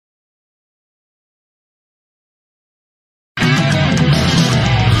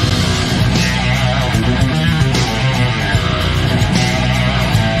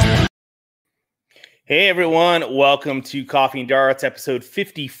Hey everyone, welcome to Coffee and Darts episode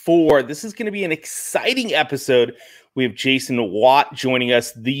 54. This is going to be an exciting episode. We have Jason Watt joining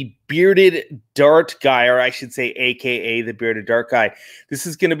us, the bearded dart guy, or I should say AKA the bearded dart guy. This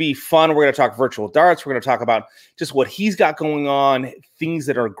is going to be fun. We're going to talk virtual darts. We're going to talk about just what he's got going on, things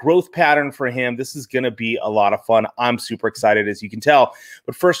that are a growth pattern for him. This is going to be a lot of fun. I'm super excited, as you can tell.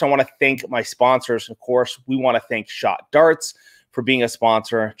 But first, I want to thank my sponsors. Of course, we want to thank Shot Darts for being a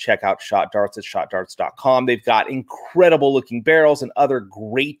sponsor. Check out Shot Darts at shotdarts.com. They've got incredible looking barrels and other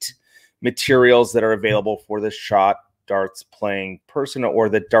great materials that are available for the shot darts playing person or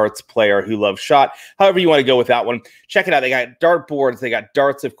the darts player who loves shot. However you want to go with that one. Check it out. They got dart boards. They got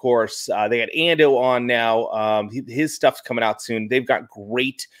darts, of course. They got Ando on now. His stuff's coming out soon. They've got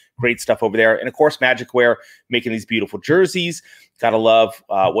great stuff over there. And, of course, Magicwear making these beautiful jerseys. Gotta love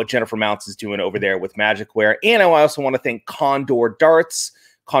what Jennifer Mounts is doing over there with Magicwear. And I also want to thank Condor Darts,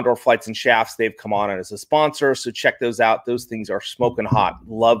 Condor Flights and Shafts. They've come on as a sponsor, so check those out. Those things are smoking hot.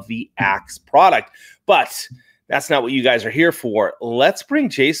 Love the Axe product. But that's not what you guys are here for. Let's bring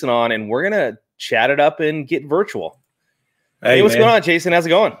Jason on, and we're going to chat it up and get virtual. Hey, what's going on, Jason? How's it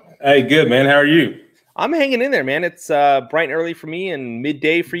going? Hey, good, man. How are you? I'm hanging in there, man. It's bright and early for me and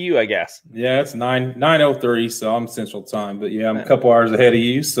midday for you, I guess. Yeah, it's 9:03, so I'm Central Time. But, yeah, I'm a couple hours ahead of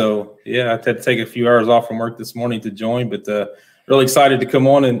you. So, yeah, I had to take a few hours off from work this morning to join. But really excited to come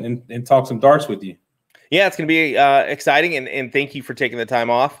on and talk some darts with you. Yeah, it's going to be exciting, and thank you for taking the time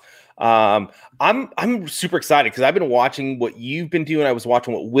off. I'm super excited because I've been watching what you've been doing. I was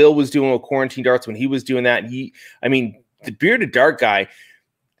watching what Will was doing with Quarantine Darts when he was doing that. The bearded dart guy,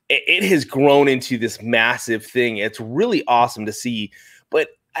 it has grown into this massive thing. It's really awesome to see. But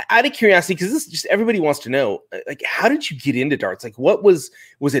out of curiosity, because this just everybody wants to know, like, how did you get into darts? Like, what was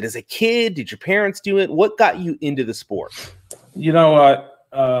it as a kid? Did your parents do it? What got you into the sport? You know,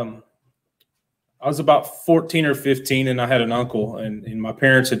 I was about 14 or 15, and I had an uncle, and my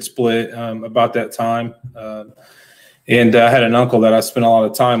parents had split about that time. And I had an uncle that I spent a lot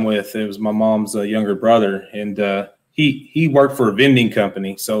of time with. It was my mom's younger brother, and he worked for a vending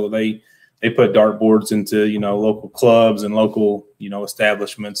company. So they put dartboards into, local clubs and local,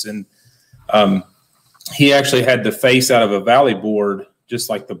 establishments. And he actually had the face out of a valley board, just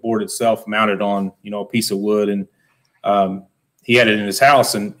like the board itself, mounted on, a piece of wood. And he had it in his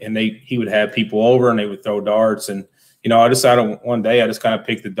house, and he would have people over, and they would throw darts. And, I decided one day I just kind of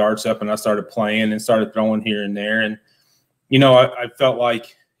picked the darts up, and I started playing and started throwing here and there. And, I felt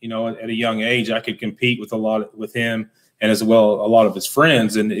like, at a young age, I could compete with him, and as well a lot of his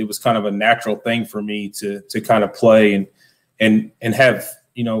friends. And it was kind of a natural thing for me to kind of play and have,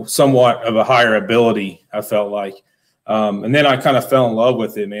 somewhat of a higher ability, I felt like. And then I kind of fell in love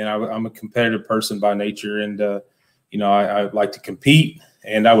with it, man. I'm a competitive person by nature, and, I like to compete,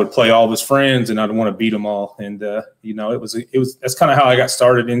 and I would play all of his friends, and I'd want to beat them all. And, that's kind of how I got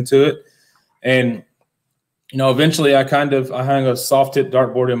started into it. And, eventually I hung a soft tip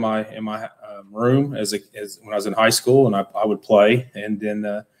dartboard in my room as when I was in high school, and I would play. And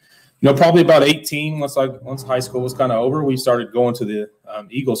then, probably about 18, once high school was kind of over, we started going to the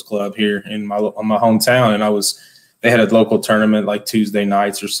Eagles Club here in my hometown. And they had a local tournament like Tuesday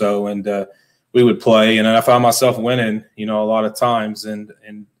nights or so. And, we would play, and I found myself winning, a lot of times. And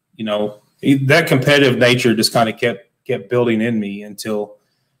that competitive nature just kind of kept building in me until,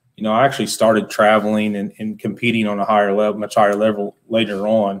 I actually started traveling and competing on a higher level, much higher level later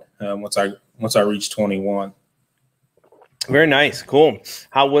on, once I reached 21. Very nice. Cool.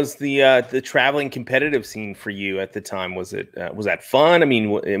 How was the traveling competitive scene for you at the time? Was that fun? I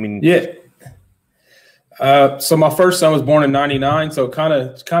mean, yeah. So my first son was born in '99, so it kind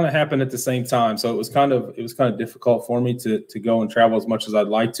of happened at the same time. So it was kind of difficult for me to go and travel as much as I'd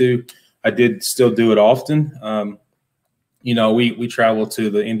like to. I did still do it often. We traveled to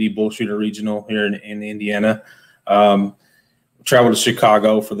the Indy Bullshooter Regional here in Indiana. Traveled to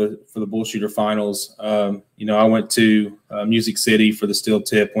Chicago for the Bullshooter Finals. I went to Music City for the Steel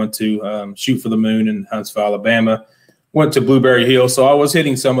Tip. Went to Shoot for the Moon in Huntsville, Alabama. Went to Blueberry Hill. So I was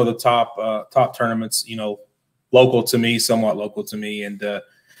hitting some of the top tournaments, local to me, somewhat local to me. And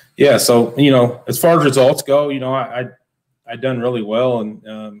yeah, so as far as results go, I done really well.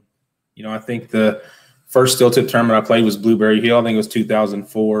 And I think the first steel tip tournament I played was Blueberry Hill. I think it was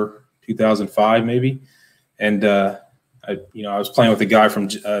 2004, 2005 maybe. And I was playing with a guy from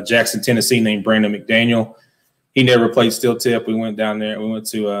Jackson, Tennessee named Brandon McDaniel. He never played steel tip. We went down there. We went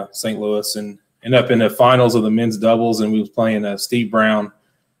to St. Louis and ended up in the finals of the men's doubles, and we was playing Steve Brown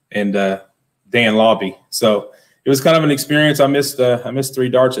and Dan Lobby. So it was kind of an experience. I missed 3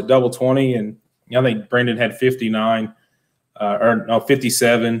 darts at double 20, and I think Brandon had 59 or no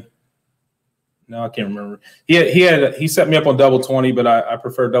 57. No, I can't remember. He set me up on double 20, but I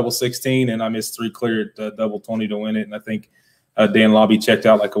prefer double 16, and I missed 3 clear at double 20 to win it. And I think Dan Lobby checked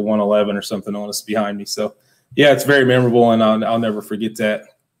out like a 111 or something on us behind me. So yeah, it's very memorable, and I'll never forget that.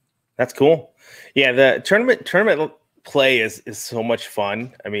 That's cool. Yeah, the tournament play is so much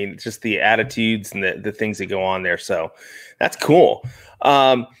fun. I mean, just the attitudes and the things that go on there. So that's cool.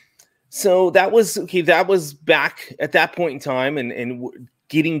 So that was okay. That was back at that point in time, and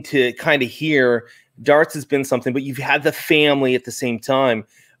getting to kind of hear darts has been something, but you've had the family at the same time.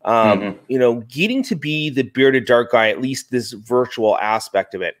 You know, getting to be the bearded dart guy, at least this virtual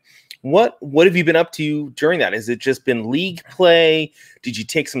aspect of it. What have you been up to during that? Has it just been league play? Did you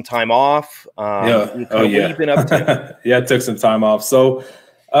take some time off? Yeah. What have you been up to? Yeah, I took some time off. So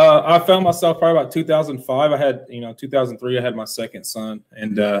I found myself probably about 2005. I had, 2003, I had my second son.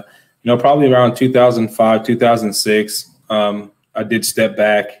 And, probably around 2005, 2006, I did step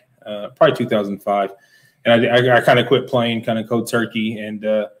back, probably 2005. And I kind of quit playing kind of cold turkey and,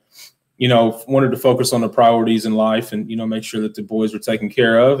 wanted to focus on the priorities in life and, make sure that the boys were taken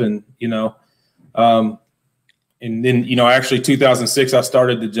care of. And, and then, actually 2006, I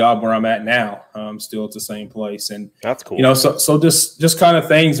started the job where I'm at now. I'm still at the same place. And that's cool. So just kind of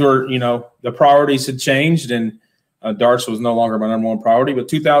things where, the priorities had changed and darts was no longer my number one priority. But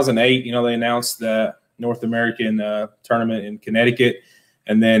 2008, they announced the North American tournament in Connecticut.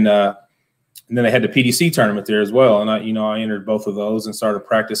 And then they had the PDC tournament there as well. And I entered both of those and started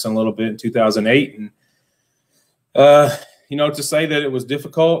practicing a little bit in 2008. And, to say that it was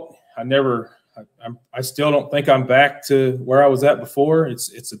difficult, I still don't think I'm back to where I was at before.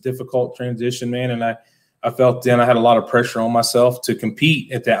 It's a difficult transition, man. And I felt then I had a lot of pressure on myself to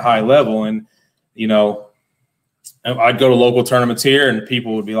compete at that high level. And, I'd go to local tournaments here and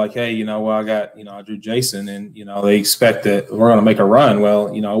people would be like, hey, I drew Jason and, they expect that we're going to make a run. Well,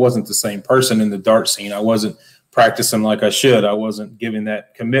 I wasn't the same person in the dart scene. I wasn't practicing like I should. I wasn't giving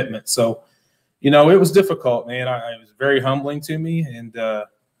that commitment. So, it was difficult, man. It was very humbling to me. And,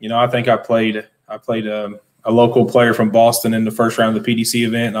 I think I played a local player from Boston in the first round of the PDC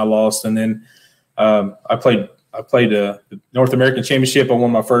event and I lost. And then I played the North American Championship. I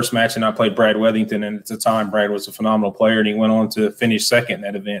won my first match, and I played Brad Wethington. And at the time, Brad was a phenomenal player, and he went on to finish second in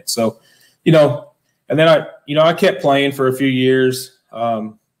that event. So, and then I kept playing for a few years,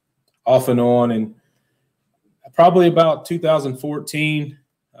 off and on, and probably about 2014,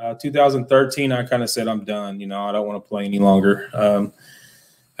 2013, I kind of said I'm done. I don't want to play any longer.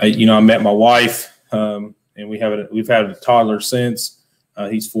 I met my wife, and we've had a toddler since.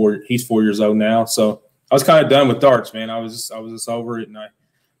 He's 4 years old now, so. I was kind of done with darts, man. I was just over it,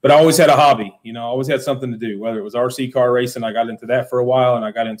 but I always had a hobby. I always had something to do. Whether it was RC car racing, I got into that for a while, and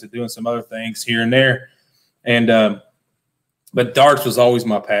I got into doing some other things here and there. And but darts was always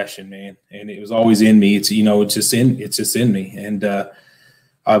my passion, man, and it was always in me. It's just in me. And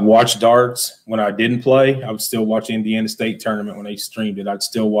I watched darts when I didn't play. I would still watch Indiana State tournament when they streamed it. I'd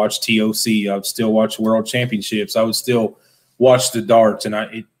still watch TOC. I would still watch World Championships. I would still watch the darts,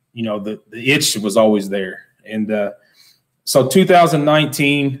 and the itch was always there. And so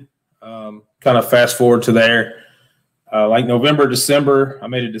 2019, kind of fast forward to there, like November, December, I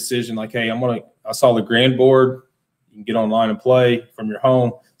made a decision like, hey, I saw the Grand Board. You can get online and play from your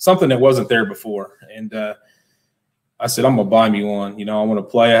home, something that wasn't there before. And I said, I'm going to buy me one. I want to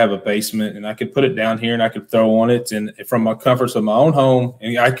play. I have a basement, and I could put it down here, and I could throw on it. And from my comforts of my own home,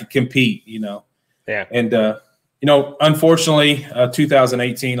 and I could compete, Yeah. And, unfortunately,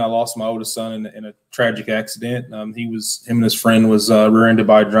 2018, I lost my oldest son in a tragic accident. Him and his friend was rear-ended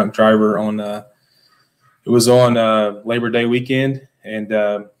by a drunk driver on it was on Labor Day weekend. And,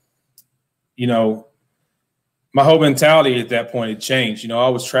 my whole mentality at that point had changed. I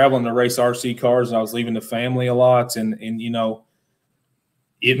was traveling to race RC cars, and I was leaving the family a lot. And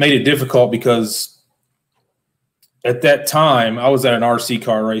it made it difficult because at that time, I was at an RC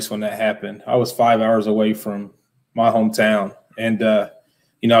car race when that happened. I was 5 hours away from my hometown. And, I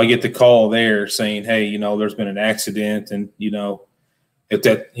get the call there saying, hey, there's been an accident. And, at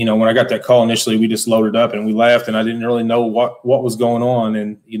that, when I got that call initially, we just loaded up and we left, and I didn't really know what was going on.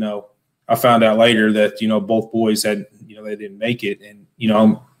 And, I found out later that, both boys had, they didn't make it. And,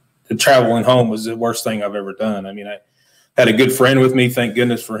 the traveling home was the worst thing I've ever done. I mean, I had a good friend with me. Thank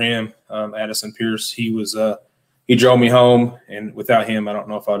goodness for him. Addison Pierce, he drove me home, and without him, I don't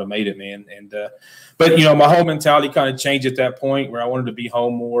know if I'd have made it, man. And, but my whole mentality kind of changed at that point where I wanted to be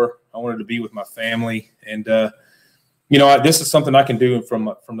home more. I wanted to be with my family. And, this is something I can do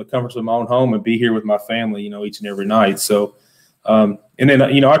from the comforts of my own home and be here with my family, each and every night. So, and then,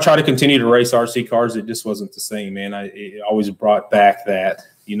 I try to continue to race RC cars. It just wasn't the same, man. It always brought back that,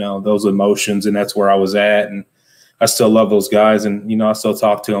 those emotions, and that's where I was at. And I still love those guys, and I still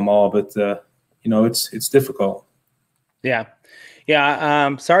talk to them all, but it's difficult. Yeah.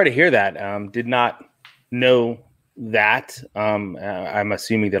 Sorry to hear that. Did not know that. I'm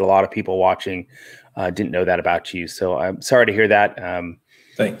assuming that a lot of people watching didn't know that about you. So I'm sorry to hear that.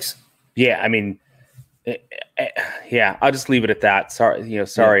 Thanks. Yeah. I mean, I'll just leave it at that.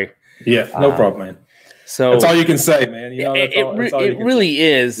 Sorry. Yeah. No problem, man. So that's all you can say, man. It really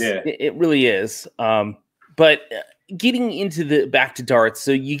is. Yeah. It really is. But getting into back to darts,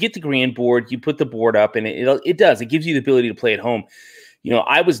 so you get the grand board, you put the board up, and it gives you the ability to play at home.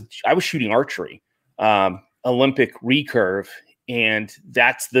 I was shooting archery, Olympic recurve, and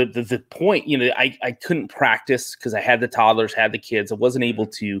that's the point. I couldn't practice because I had the toddlers, had the kids. I wasn't able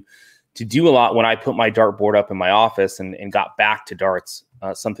to do a lot when I put my dart board up in my office and got back to darts,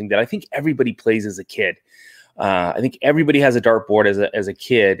 something that I think everybody plays as a kid. I think everybody has a dartboard as a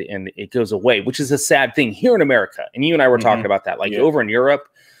kid, and it goes away, which is a sad thing here in America. And you and I were talking about that. Over in Europe,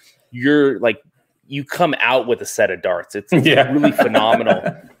 you come out with a set of darts. It's really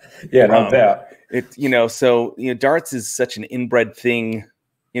phenomenal. Yeah, no doubt. So darts is such an inbred thing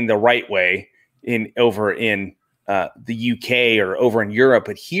in the right way over in the UK or over in Europe,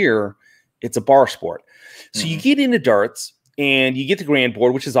 but here it's a bar sport. So you get into darts. And you get the grand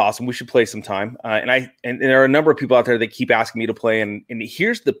board, which is awesome. We should play sometime. And there are a number of people out there that keep asking me to play. And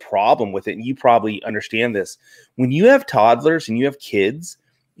here's the problem with it. And you probably understand this. When you have toddlers and you have kids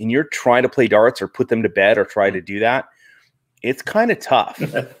and you're trying to play darts or put them to bed or try to do that, it's kind of tough.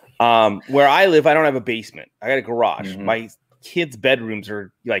 Where I live, I don't have a basement. I got a garage. My kids' bedrooms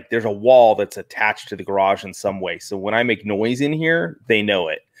are there's a wall that's attached to the garage in some way. So when I make noise in here, they know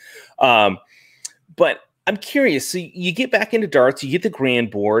it. But I'm curious. So you get back into darts, you get the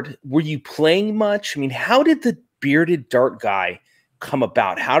grand board. Were you playing much? I mean, how did the bearded dart guy come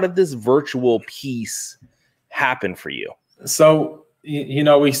about? How did this virtual piece happen for you? So,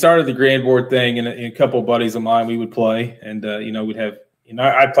 we started the grand board thing, and a couple of buddies of mine, we would play, and, we'd have,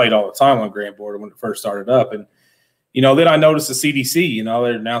 I played all the time on grand board when it first started up. And, then I noticed the CDC,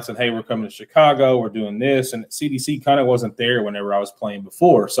 they're announcing, hey, we're coming to Chicago, we're doing this. And CDC kind of wasn't there whenever I was playing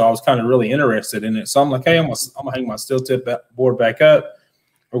before. So I was kind of really interested in it. So I'm like, hey, I'm going to hang my steel tip board back up.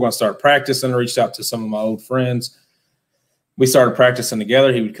 We're going to start practicing. I reached out to some of my old friends. We started practicing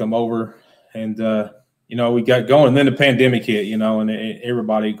together. He would come over and, we got going. And then the pandemic hit, and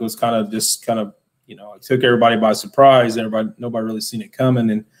everybody was it took everybody by surprise. Nobody really seen it coming.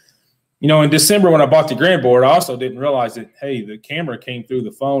 And, in December when I bought the grand board, I also didn't realize that, hey, the camera came through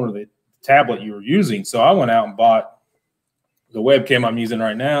the phone or the tablet you were using. So I went out and bought the webcam I'm using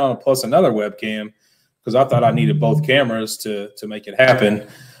right now, plus another webcam, because I thought I needed both cameras to make it happen.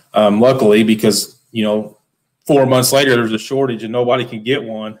 Luckily, because, 4 months later, there's a shortage and nobody can get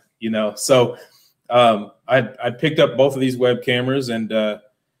one, So I picked up both of these web cameras, and,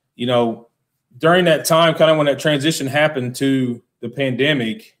 during that time, kind of when that transition happened to the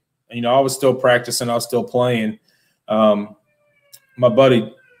pandemic, I was still practicing. I was still playing. My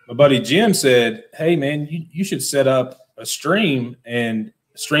buddy Jim said, hey, man, you should set up a stream and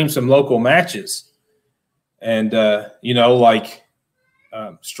stream some local matches. And,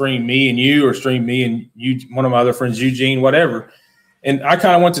 stream me and you, or stream me and you, one of my other friends, Eugene, whatever. And I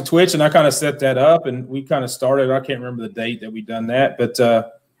kind of went to Twitch and I kind of set that up, and we kind of started. I can't remember the date that we done that, but,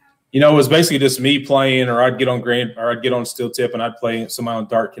 it was basically just me playing, or I'd get on steel tip and I'd play somebody on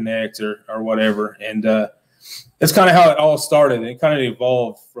Dart Connect or whatever. And that's kind of how it all started. And it kind of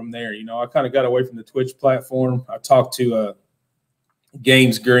evolved from there. I kind of got away from the Twitch platform. I talked to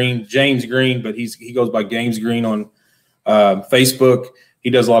James Green, but he goes by Games Green on Facebook. He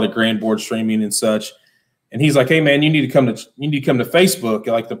does a lot of grand board streaming and such. And he's like, hey, man, you need to come to Facebook.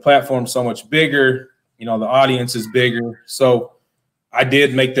 Like, the platform's so much bigger. The audience is bigger. So I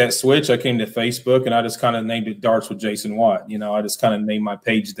did make that switch. I came to Facebook, and I just kind of named it Darts with Jason Watt. I just kind of named my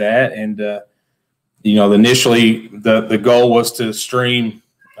page that. And, initially the goal was to stream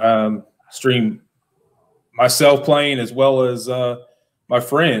myself playing as well as my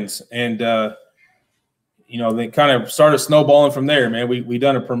friends. And, they kind of started snowballing from there, man. We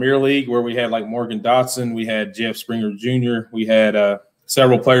done a Premier League where we had like Morgan Dotson. We had Jeff Springer Jr. We had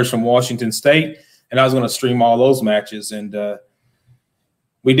several players from Washington State, and I was going to stream all those matches. And,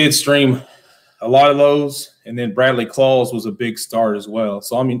 we did stream a lot of those, and then Bradley Claus was a big start as well.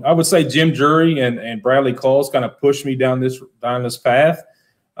 So, I would say Jim Jury and Bradley Claus kind of pushed me down this path.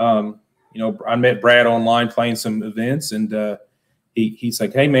 I met Brad online playing some events, and he's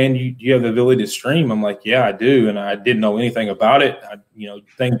like, hey, man, you have the ability to stream? I'm like, yeah, I do. And I didn't know anything about it.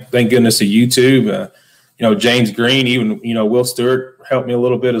 Thank goodness to YouTube. James Green, even, Will Stewart helped me a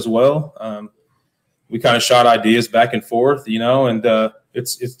little bit as well. We kind of shot ideas back and forth, and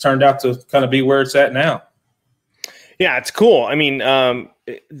it's turned out to kind of be where it's at now. Yeah, it's cool. I mean,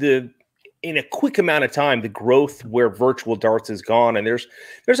 in a quick amount of time, the growth where virtual darts has gone, and there's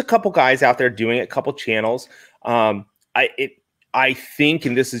a couple guys out there doing it, a couple channels. I think,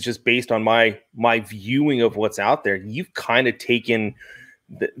 and this is just based on my viewing of what's out there, you've kind of taken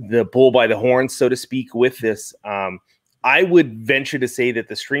the bull by the horns, so to speak, with this. I would venture to say that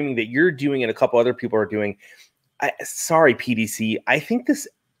the streaming that you're doing and a couple other people are doing, sorry, PDC, I think this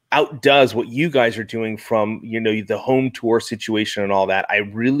outdoes what you guys are doing from, the home tour situation and all that. I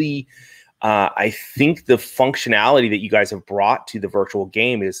really, I think the functionality that you guys have brought to the virtual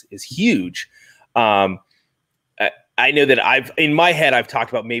game is huge. I know that in my head, I've talked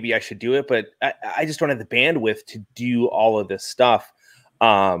about maybe I should do it, but I just don't have the bandwidth to do all of this stuff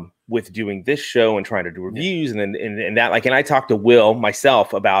with doing this show and trying to do reviews and that. And I talked to Will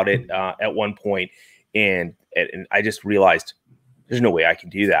myself about it at one point, and I just realized there's no way I can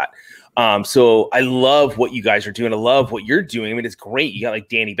do that. So I love what you guys are doing. I love what you're doing. I mean, it's great. You got like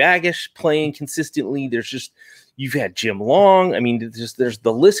Danny Baggish playing consistently. You've had Jim Long. I mean, there's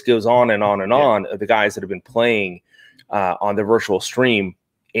the list goes on and on and on of the guys that have been playing on the virtual stream.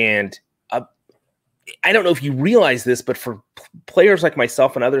 And I don't know if you realize this, but for players like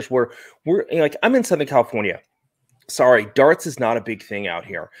myself and others, we're like, I'm in Southern California. Sorry, darts is not a big thing out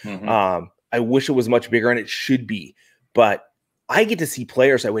here. Mm-hmm. I wish it was much bigger, and it should be, but I get to see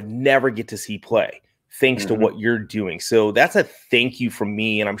players I would never get to see play thanks to what you're doing. So that's a thank you from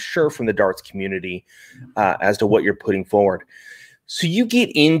me, and I'm sure from the darts community as to what you're putting forward. So you get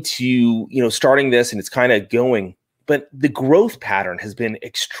into, starting this, and it's kind of going, but the growth pattern has been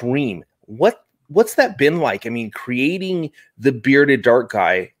extreme. What's that been like? I mean, creating the Bearded Dart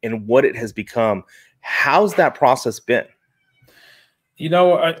Guy and what it has become, how's that process been?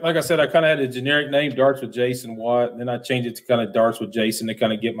 Like I said, I kind of had a generic name, Darts with Jason Watt, and then I changed it to kind of Darts with Jason to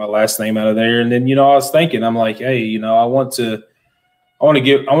kind of get my last name out of there. And then, I was thinking, I'm like, hey, I want to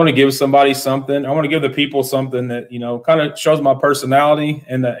give somebody something. I want to give the people something that, kind of shows my personality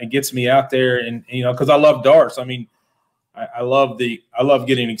and it gets me out there. And, because I love darts. I mean, I love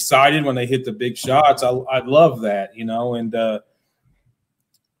getting excited when they hit the big shots. I love that, and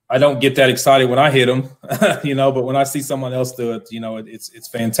I don't get that excited when I hit them, but when I see someone else do it, it's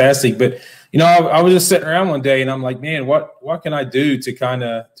fantastic. But, I was just sitting around one day and I'm like, man, what can I do to kind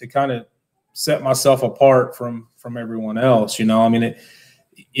of set myself apart from everyone else? I mean,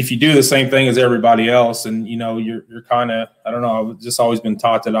 if you do the same thing as everybody else and, you're kind of, I don't know, I've just always been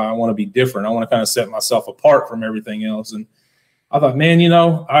taught that I want to be different. I want to kind of set myself apart from everything else. And I thought, man,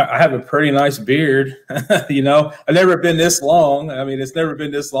 I have a pretty nice beard. I've never been this long. I mean, it's never been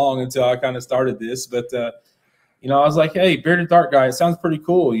this long until I kind of started this. But, I was like, hey, Bearded Dart Guy, it sounds pretty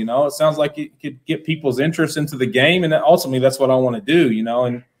cool. It sounds like it could get people's interest into the game. And ultimately, that's what I want to do,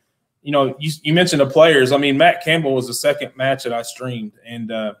 And, you mentioned the players. I mean, Matt Campbell was the second match that I streamed, and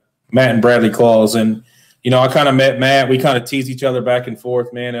Matt and Bradley Claus. And, I kind of met Matt. We kind of tease each other back and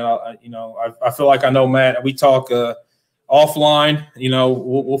forth, man. And, I feel like I know Matt. We talk offline,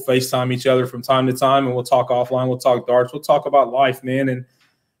 we'll FaceTime each other from time to time, and we'll talk offline. We'll talk darts. We'll talk about life, man. And,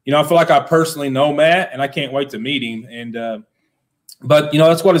 I feel like I personally know Matt, and I can't wait to meet him. And, but,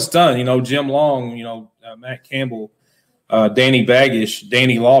 that's what it's done. Jim Long, Matt Campbell, Danny Baggish,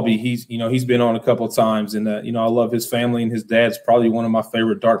 Danny Lobby, he's been on a couple of times, and I love his family, and his dad's probably one of my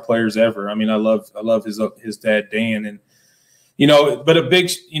favorite dart players ever. I mean, I love his dad Dan, and but a big,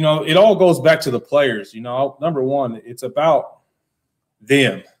 it all goes back to the players. Number one, it's about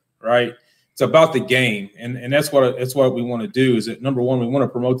them, right? It's about the game, and that's what we want to do. Is that number one, we want to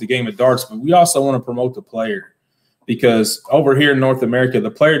promote the game of darts, but we also want to promote the player. Because over here in North America,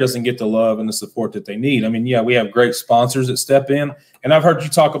 the player doesn't get the love and the support that they need. I mean, yeah, we have great sponsors that step in. And I've heard you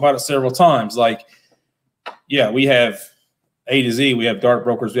talk about it several times. Like, yeah, we have A to Z. We have Dart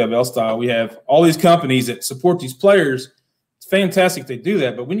Brokers. We have L-Style. We have all these companies that support these players. It's fantastic they do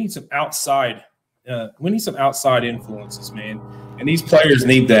that, but we need some outside influences, man. And these players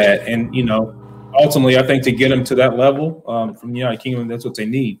need that. And, ultimately, I think to get them to that level from the United Kingdom, that's what they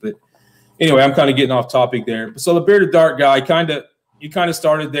need. But anyway, I'm kind of getting off topic there. So the Bearded Dart Guy, you kind of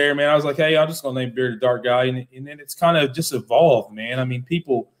started there, man. I was like, hey, I'm just going to name Bearded Dart Guy. And then it's kind of just evolved, man. I mean,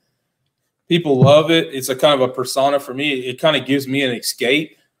 people love it. It's a kind of a persona for me. It kind of gives me an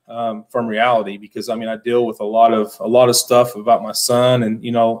escape from reality because, I mean, I deal with a lot of stuff about my son and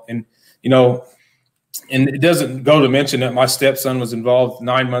it doesn't go to mention that my stepson was involved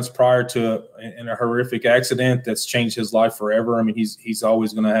 9 months prior to in a horrific accident that's changed his life forever. I mean, he's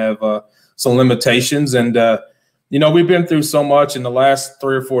always going to have some limitations. And, you know, we've been through so much in the last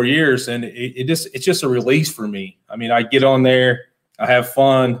 3 or 4 years, and it's just a release for me. I mean, I get on there, I have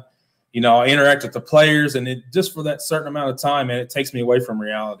fun, you know, I interact with the players, and it just for that certain amount of time, and it takes me away from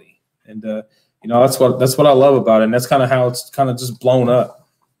reality. And, you know, that's what I love about it. And that's kind of how it's kind of just blown up.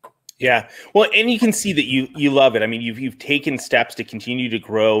 Yeah. Well, and you can see that you love it. I mean, you've taken steps to continue to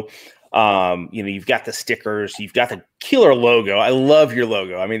grow. You know, you've got the stickers, you've got the killer logo. I love your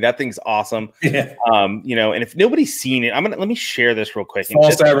logo. I mean, that thing's awesome. Yeah. You know, and if nobody's seen it, let me share this real quick.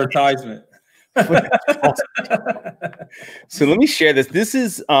 False advertisement. So let me share this. This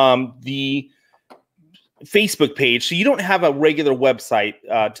is the Facebook page. So you don't have a regular website,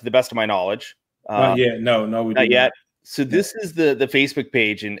 to the best of my knowledge. Not yet. No, we not yet. So this is the Facebook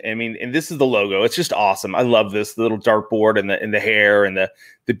page, and I mean, and this is the logo. It's just awesome. I love this, the little dartboard and the hair and the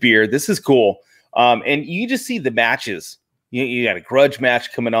beard. This is cool. And you just see the matches. You got a grudge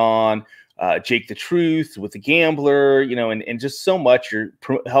match coming on, Jake the Truth with the Gambler, you know, and just so much. You're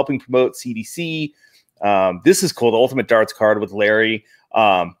helping promote CDC. This is cool. The Ultimate Darts card with Larry,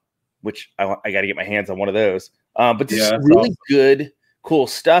 which I got to get my hands on one of those. But this is really awesome. Good. Cool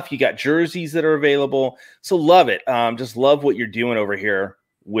stuff. You got jerseys that are available. So love it. Just love what you're doing over here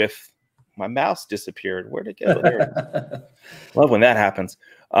with my mouse disappeared. Where'd it go? There. Love when that happens.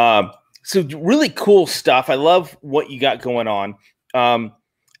 So really cool stuff. I love what you got going on.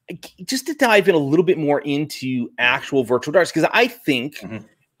 Just to dive in a little bit more into actual virtual darts, because I think, and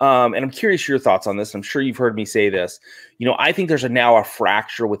I'm curious your thoughts on this. I'm sure you've heard me say this. You know, I think there's now a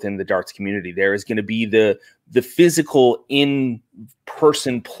fracture within the darts community. There is going to be the physical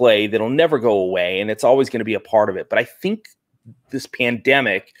in-person play that'll never go away, and it's always going to be a part of it. But I think this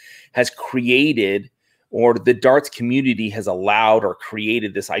pandemic has created, or the darts community has allowed or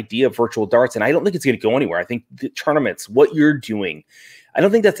created this idea of virtual darts, and I don't think it's going to go anywhere. I think the tournaments, what you're doing, I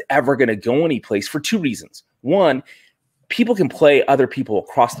don't think that's ever going to go anyplace for 2 reasons. One, people can play other people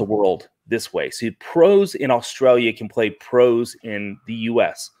across the world this way. So pros in Australia can play pros in the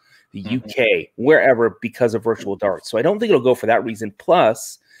US, the UK, wherever, because of virtual darts. So I don't think it'll go for that reason.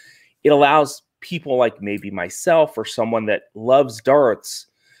 Plus, it allows people like maybe myself or someone that loves darts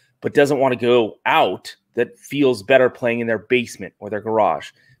but doesn't want to go out, that feels better playing in their basement or their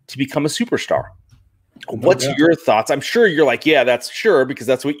garage, to become a superstar. What's your thoughts? I'm sure you're like, yeah, that's sure, because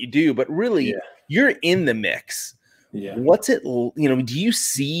that's what you do. But really, you're in the mix. Yeah. What's it, you know, do you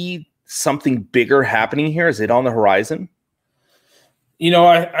see something bigger happening here? Is it on the horizon? You know,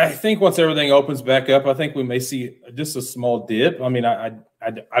 I think once everything opens back up, I think we may see just a small dip. I mean, I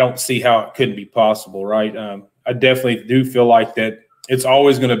don't see how it couldn't be possible, right? I definitely do feel like that it's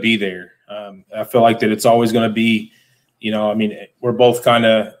always going to be there. I feel like that it's always going to be, you know, I mean, we're both kind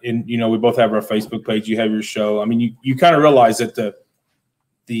of in, you know, we both have our Facebook page, you have your show. I mean, you kind of realize that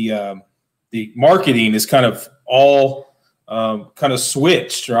the marketing is kind of all kind of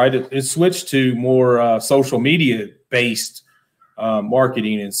switched, right? It switched to more social media based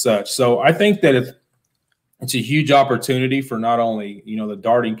marketing and such. So I think that it's a huge opportunity for not only, you know, the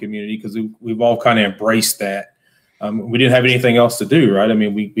darting community, because we've all kind of embraced that. We didn't have anything else to do, right? I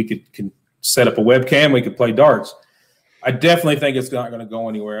mean, we could set up a webcam, we could play darts. I definitely think it's not going to go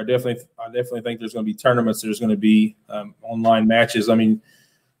anywhere. I definitely think there's going to be tournaments. There's going to be online matches. I mean,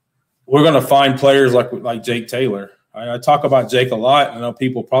 we're going to find players like Jake Taylor. I talk about Jake a lot. I know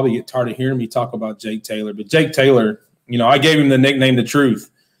people probably get tired of hearing me talk about Jake Taylor, but Jake Taylor, you know, I gave him the nickname The Truth.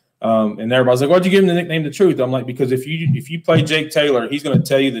 And everybody's like, why'd you give him the nickname The Truth? I'm like, because if you play Jake Taylor, he's going to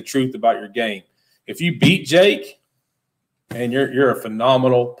tell you the truth about your game. If you beat Jake, and you're a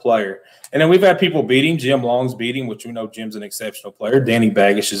phenomenal player. And then we've had people beat him. Jim Long's beat him, which we know Jim's an exceptional player. Danny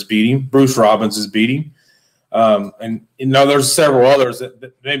Baggish has beat him. Bruce Robbins has beat him. And you know, there's several others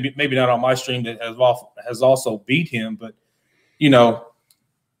that maybe not on my stream that has also beat him. But you know,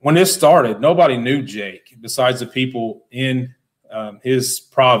 when this started, nobody knew Jake besides the people in his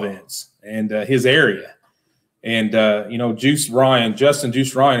province and his area. And you know, Justin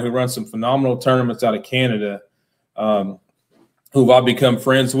Juice Ryan, who runs some phenomenal tournaments out of Canada, who I've become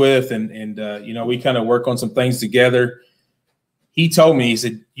friends with, and you know, we kind of work on some things together. He told me, he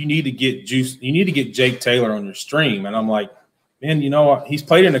said, you need to get Jake Taylor on your stream. And I'm like, man, you know, he's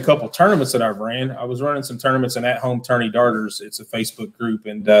played in a couple tournaments that I've ran. I was running some tournaments in At Home Tourney Darters. It's a Facebook group.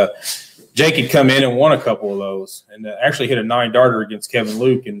 And Jake had come in and won a couple of those, and actually hit a 9-darter against Kevin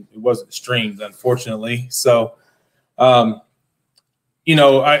Luke, and it wasn't streamed, unfortunately. So, you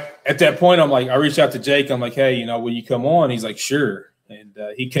know, at that point, I reached out to Jake. I'm like, hey, you know, will you come on? He's like, sure. And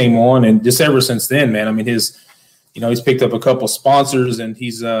he came on, and just ever since then, man, I mean, he's picked up a couple sponsors, and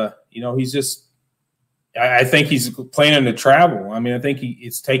he's, you know, he's just I think he's planning to travel. I mean, I think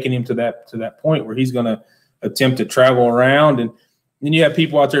it's taking him to that point where he's going to attempt to travel around. And then you have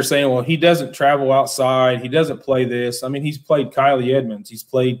people out there saying, well, he doesn't travel outside. He doesn't play this. I mean, he's played Kylie Edmonds. He's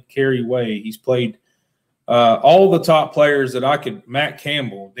played Kerry Way. He's played all the top players that I could, Matt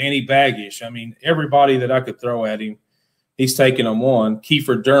Campbell, Danny Baggish. I mean, everybody that I could throw at him, he's taking them on.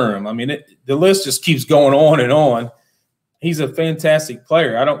 Kiefer Durham. I mean, the list just keeps going on and on. He's a fantastic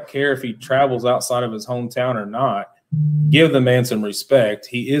player. I don't care if he travels outside of his hometown or not. Give the man some respect.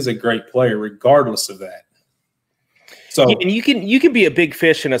 He is a great player regardless of that. So, and you can be a big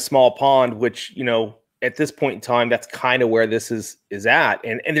fish in a small pond, which, you know, at this point in time, that's kind of where this is at.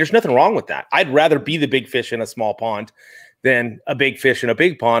 And there's nothing wrong with that. I'd rather be the big fish in a small pond than a big fish in a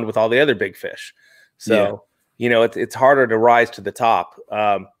big pond with all the other big fish. So, you know, it's harder to rise to the top.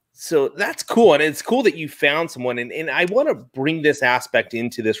 So that's cool. And it's cool that you found someone. And I want to bring this aspect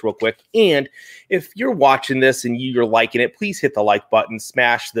into this real quick. And if you're watching this and you're liking it, please hit the like button,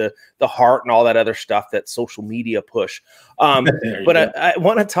 smash the heart and all that other stuff that social media push. But I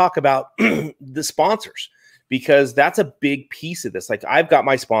want to talk about the sponsors, because that's a big piece of this. Like, I've got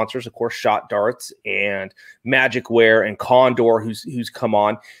my sponsors, of course, Shot Darts and Magicwear and Condor, who's come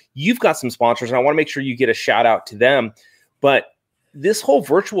on. You've got some sponsors, and I want to make sure you get a shout out to them. But this whole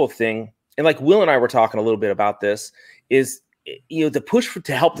virtual thing, and like Will and I were talking a little bit about this, is, you know, the push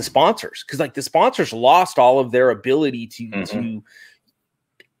to help the sponsors, because like the sponsors lost all of their ability to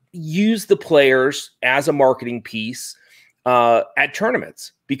use the players as a marketing piece at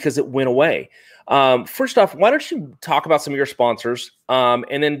tournaments because it went away. First off, why don't you talk about some of your sponsors,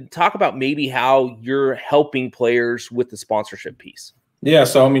 and then talk about maybe how you're helping players with the sponsorship piece. Yeah,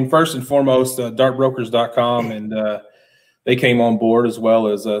 so I mean, first and foremost, dartbrokers.com, and they came on board, as well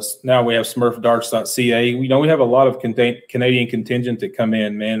as now we have smurfdarts.ca. You know, we have a lot of Canadian contingent that come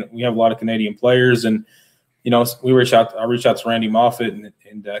in, man. We have a lot of Canadian players, and, you know, I reached out to Randy Moffat and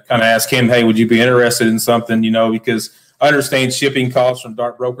kind of asked him, hey, would you be interested in something, you know, because I understand shipping costs from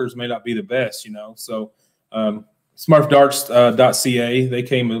Dart Brokers may not be the best, you know. So smurfdarts.ca, they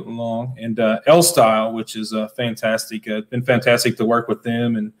came along, and L Style, which is fantastic. Been fantastic to work with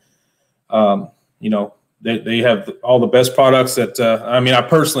them, and you know, they have all the best products that I mean, I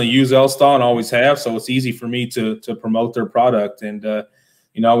personally use L Style and always have, so it's easy for me to promote their product. And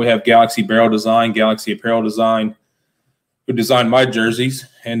you know, we have Galaxy Barrel Design, Galaxy Apparel Design, who designed my jerseys,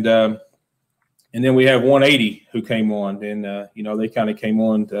 and then we have 180 who came on, and you know, they kind of came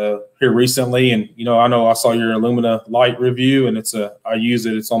on here recently. And you know I saw your Illumina Light review, and I use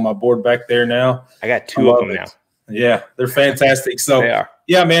it. It's on my board back there now. I got two of them now. Yeah, they're fantastic. So they are.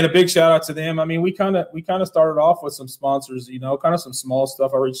 Yeah, man, a big shout out to them. I mean, we kind of started off with some sponsors, you know, kind of some small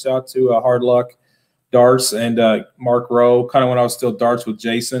stuff. I reached out to Hard Luck Darts and Mark Rowe, kind of when I was still darts with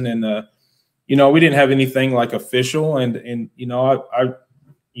Jason, and you know, we didn't have anything like official. And you know,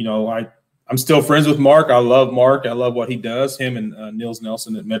 I'm still friends with Mark. I love Mark. I love what he does. Him and Nils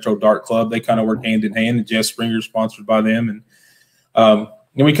Nelson at Metro Dart Club, they kind of work hand in hand. And Jeff Springer sponsored by them, and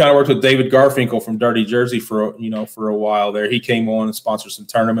we kind of worked with David Garfinkel from Dirty Jersey for a while there. He came on and sponsored some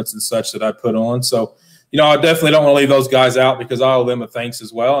tournaments and such that I put on. So, you know, I definitely don't want to leave those guys out, because I owe them a thanks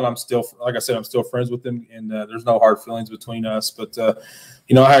as well. And I'm still, like I said, I'm still friends with them, and there's no hard feelings between us. But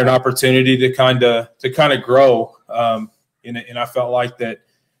you know, I had an opportunity to kind of grow, and I felt like that,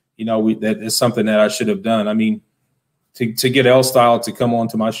 you know, that is something that I should have done. I mean, to get L Style to come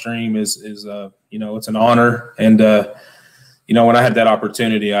onto my stream is you know, it's an honor. And you know, when I had that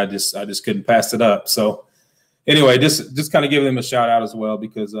opportunity, I just couldn't pass it up. So anyway, just kind of give them a shout out as well,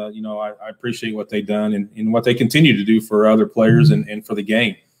 because you know, I appreciate what they've done and what they continue to do for other players and for the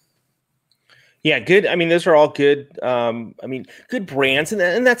game. Yeah, good. I mean, those are all good. I mean, good brands,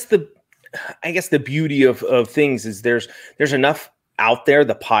 and that's I guess the beauty of things is there's enough out there.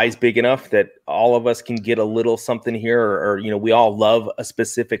 The pie's big enough that all of us can get a little something here, or you know, we all love a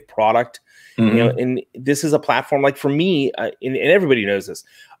specific product. You know, and this is a platform, like for me, and everybody knows this,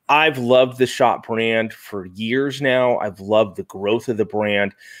 I've loved the Shot brand for years now. I've loved the growth of the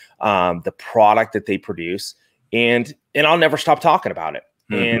brand, the product that they produce, and I'll never stop talking about it.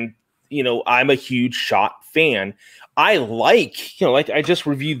 And, you know, I'm a huge Shot fan. I like, you know, like I just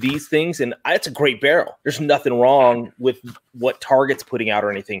reviewed these things, and it's a great barrel. There's nothing wrong with what Target's putting out or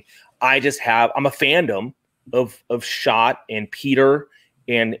anything. I'm a fandom of Shot and Peter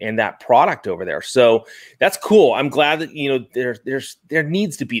and that product over there. So that's cool. I'm glad that, you know, there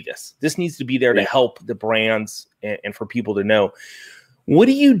needs to be this. This needs to be there to help the brands and for people to know. What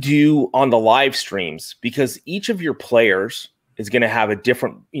do you do on the live streams? Because each of your players is going to have a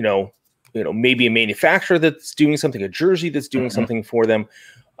different, you know, maybe a manufacturer that's doing something, a jersey that's doing something for them.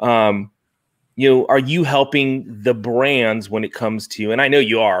 You are you helping the brands when it comes to, and I know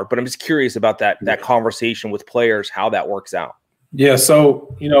you are, but I'm just curious about that conversation with players, how that works out. Yeah.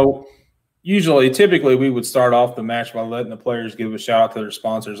 So, typically we would start off the match by letting the players give a shout out to their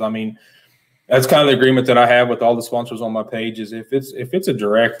sponsors. I mean, that's kind of the agreement that I have with all the sponsors on my page is if it's a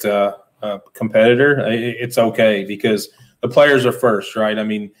direct competitor, it's okay because the players are first, right? I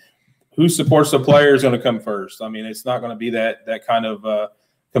mean, who supports the player is going to come first. I mean, it's not going to be that kind of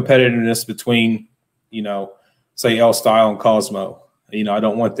competitiveness between, say L Style and Cosmo. I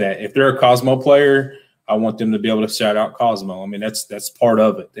don't want that. If they're a Cosmo player, I want them to be able to shout out Cosmo. I mean, that's part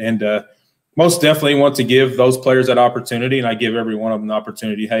of it. And most definitely want to give those players that opportunity, and I give every one of them the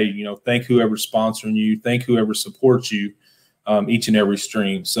opportunity. Hey, thank whoever's sponsoring you, thank whoever supports you each and every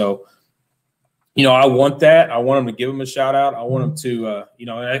stream. So, I want that. I want them to give them a shout out. I want them to,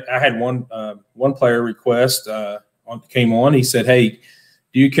 I had one player request came on. He said, "Hey,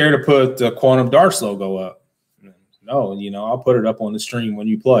 do you care to put the Quantum Darts logo up?" No, I'll put it up on the stream when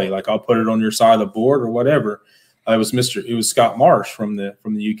you play. Like I'll put it on your side of the board or whatever. It was Scott Marsh from the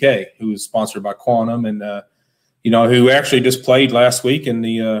UK who was sponsored by Quantum and who actually just played last week in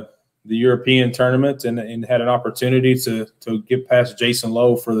the European tournament and had an opportunity to get past Jason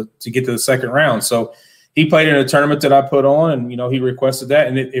Lowe to get to the second round. So he played in a tournament that I put on, and he requested that.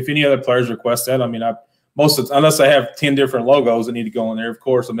 And if any other players request that, I mean, unless I have 10 different logos that need to go in there, of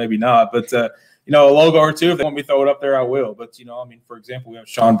course, or maybe not. But a logo or two, if they want me to throw it up there, I will. But for example, we have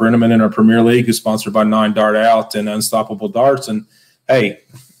Sean Brenneman in our Premier League, who's sponsored by 9 Dart Out and Unstoppable Darts. And hey,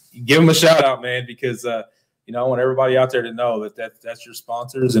 give them a shout out, man, because I want everybody out there to know that's your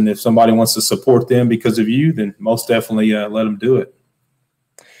sponsors. And if somebody wants to support them because of you, then most definitely let them do it.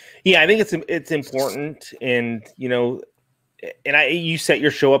 Yeah, I think it's important. And, you set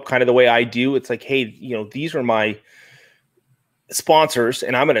your show up kind of the way I do. It's like, hey, these are my sponsors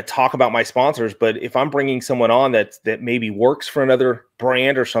and I'm going to talk about my sponsors. But if I'm bringing someone on that maybe works for another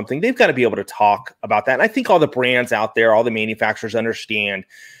brand or something, they've got to be able to talk about that. And I think all the brands out there, all the manufacturers understand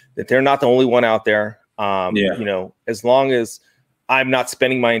that they're not the only one out there. As long as I'm not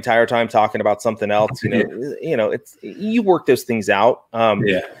spending my entire time talking about something else, it's you work those things out.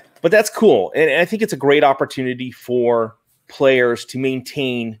 But that's cool. And I think it's a great opportunity for players to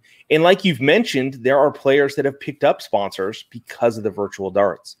maintain. And like you've mentioned, there are players that have picked up sponsors because of the virtual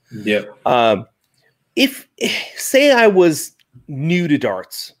darts. Yeah. If say I was new to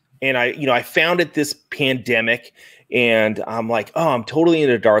darts and I found it this pandemic and I'm like, oh, I'm totally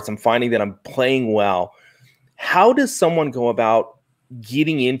into darts. I'm finding that I'm playing well. How does someone go about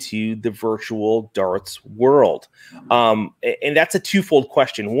getting into the virtual darts world? And that's a twofold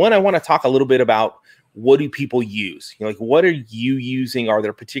question. One, I want to talk a little bit about what do people use? Like, what are you using? Are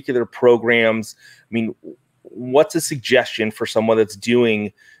there particular programs? I mean, what's a suggestion for someone that's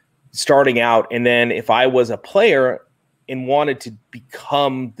starting out? And then if I was a player and wanted to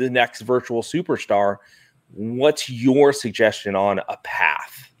become the next virtual superstar, what's your suggestion on a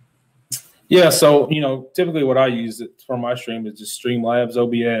path? Yeah, so typically what I use for my stream is just Streamlabs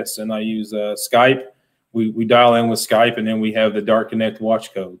OBS, and I use Skype. We dial in with Skype, and then we have the Dart Connect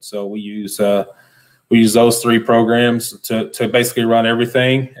watch code. So we use those 3 programs to basically run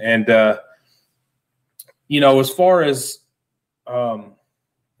everything. And as far as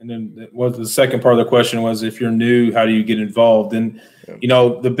and then what the second part of the question was, if you're new, how do you get involved? And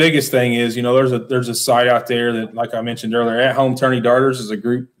the biggest thing is, there's a site out there that, like I mentioned earlier, At Home Tourney Darters is a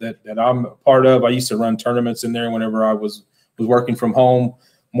group that I'm a part of. I used to run tournaments in there whenever I was working from home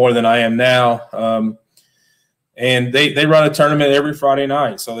more than I am now. And they run a tournament every Friday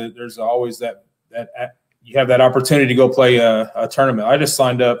night. So there's always that you have that opportunity to go play a tournament. I just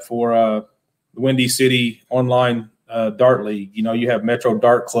signed up for the Windy City online Dart League. You have Metro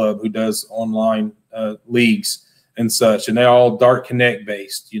Dart Club who does online leagues and such, and they're all Dart Connect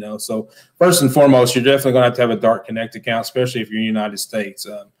based. So first and foremost, you're definitely going to have a Dart Connect account, especially if you're in the United States.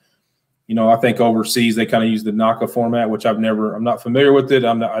 I think overseas they kind of use the NACA format, which I'm not familiar with it.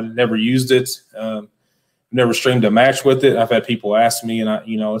 I've never used it. Never streamed a match with it. I've had people ask me, and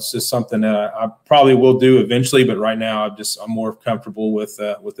it's just something that I probably will do eventually. But right now, I'm more comfortable with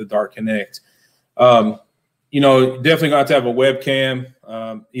the Dart Connect. Definitely going to have a webcam.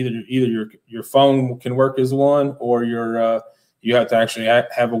 Either your phone can work as one, or you have to actually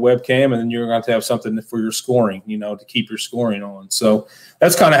have a webcam, and then you're going to have something for your scoring. To keep your scoring on. So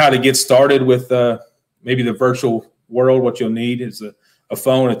that's kind of how to get started with maybe the virtual world. What you'll need is a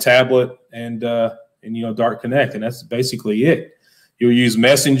phone, a tablet, and Dart Connect, and that's basically it. You'll use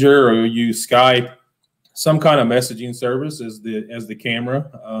Messenger or you'll use Skype, some kind of messaging service as the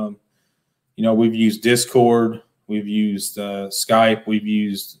camera. We've used Discord, We've used Skype. We've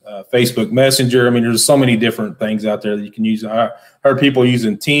used Facebook Messenger. I mean, there's so many different things out there that you can use. I heard people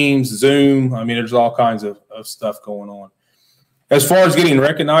using Teams, Zoom. I mean, there's all kinds of stuff going on. As far as getting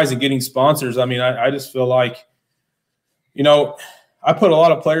recognized and getting sponsors, I mean, I just feel like, you know, I put a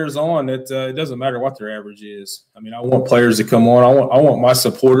lot of players on that it doesn't matter what their average is. I mean, I want players to come on. I want my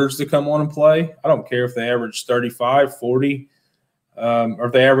supporters to come on and play. I don't care if they average 35, 40, or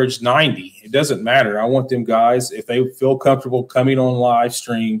if they average 90. It doesn't matter. I want them guys, if they feel comfortable coming on live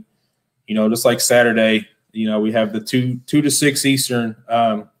stream, you know, just like Saturday, you know, we have the 2 to 6 Eastern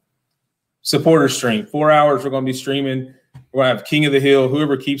supporter stream. 4 hours we're going to be streaming. We're going to have King of the Hill.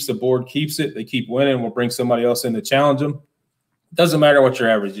 Whoever keeps the board keeps it. They keep winning. We'll bring somebody else in to challenge them. Doesn't matter what your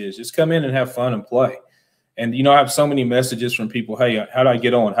average is. Just come in and have fun and play. And, you know, I have so many messages from people, hey, how do I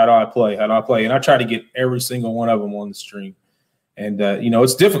get on? How do I play? How do I play? And I try to get every single one of them on the stream. And, you know,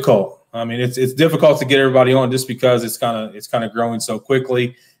 it's difficult. I mean, it's difficult to get everybody on just because it's kind of growing so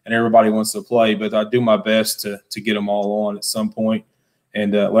quickly and everybody wants to play. But I do my best to get them all on at some point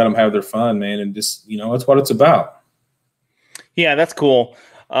and let them have their fun, man. And just, you know, that's what it's about. Yeah, that's cool.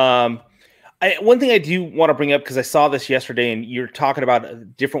 One thing I do want to bring up, because I saw this yesterday, and you're talking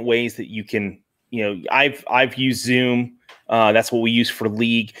about different ways that you can, you know, I've used Zoom. That's what we use for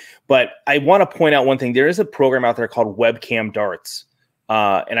League. But I want to point out one thing. There is a program out there called Webcam Darts.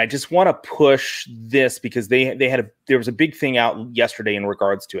 And I just want to push this because there was a big thing out yesterday in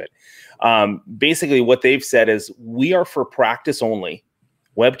regards to it. Basically, what they've said is we are for practice only.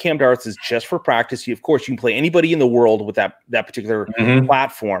 Webcam Darts is just for practice. Of course, you can play anybody in the world with that particular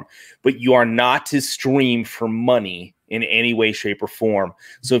platform, but you are not to stream for money in any way, shape, or form.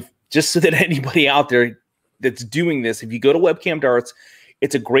 So just so that anybody out there that's doing this, if you go to Webcam Darts,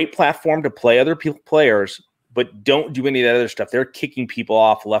 it's a great platform to play other players, but don't do any of that other stuff. They're kicking people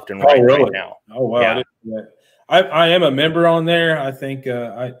off left and right right now. Oh, wow. Yeah. I am a member on there. I think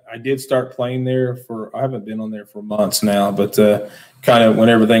I did start playing there I haven't been on there for months now, but kind of when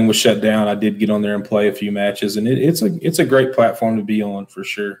everything was shut down, I did get on there and play a few matches, and it's a great platform to be on for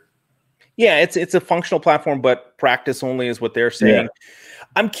sure. Yeah, it's a functional platform, but practice only is what they're saying. Yeah.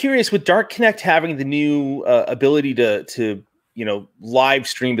 I'm curious, with Dart Connect having the new ability to you know, live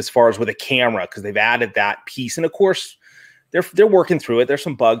stream as far as with a camera, because they've added that piece, and of course they're working through it. There's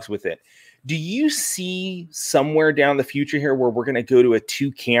some bugs with it. Do you see somewhere down the future here where we're going to go to a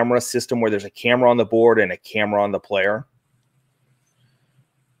 2-camera system where there's a camera on the board and a camera on the player?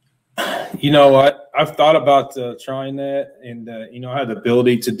 You know, I've thought about trying that, and, you know, I have the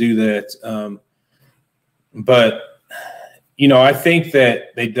ability to do that. But, you know, I think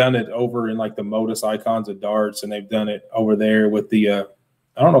that they've done it over in like the modus icons of darts, and they've done it over there with the I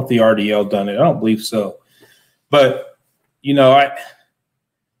don't know if the RDL done it. I don't believe so. But, you know,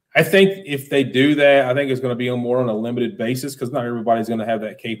 I think if they do that, I think it's going to be more on a limited basis because not everybody's going to have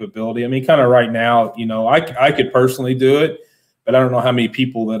that capability. I mean, kind of right now, you know, I could personally do it, but I don't know how many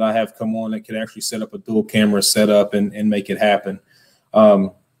people that I have come on that could actually set up a dual camera setup and make it happen. I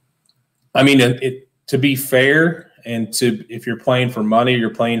mean, to be fair, and if you're playing for money, you're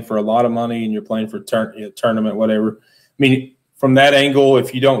playing for a lot of money, and you're playing for tournament, whatever. I mean, from that angle,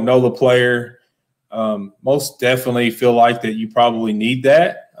 if you don't know the player, most definitely feel like that you probably need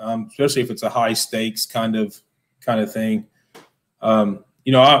that. Especially if it's a high stakes kind of thing.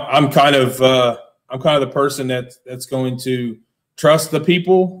 You know, I'm kind of the person that's going to trust the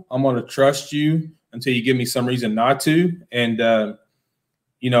people. I'm going to trust you until you give me some reason not to. And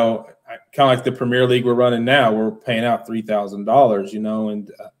you know, kind of like the Premier League we're running now, we're paying out $3,000. You know,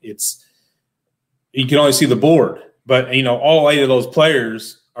 and you can only see the board, but you know, all 8 of those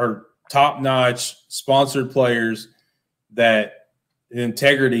players are top-notch sponsored players that. The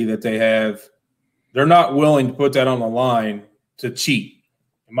integrity that they have, they're not willing to put that on the line to cheat,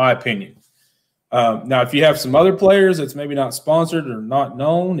 in my opinion. Now, if you have some other players that's maybe not sponsored or not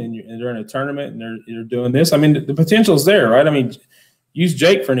known, and they're in a tournament and they're doing this, I mean, the potential is there, right? I mean, use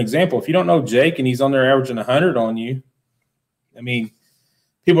Jake for an example. If you don't know Jake and he's on there averaging 100 on you, I mean,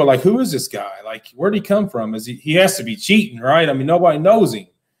 people are like, who is this guy? Like, where'd he come from? He has to be cheating, right? I mean, nobody knows him.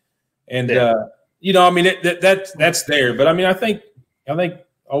 And, you know, I mean, that's there. But, I mean, I think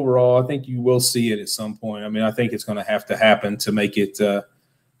overall, I think you will see it at some point. I mean, I think it's going to have to happen to make it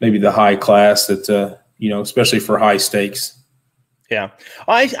maybe the high class that, you know, especially for high stakes. Yeah,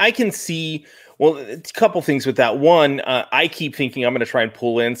 I can see. Well, a couple things with that. One, I keep thinking I'm going to try and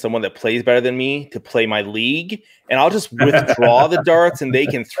pull in someone that plays better than me to play my league, and I'll just withdraw the darts and they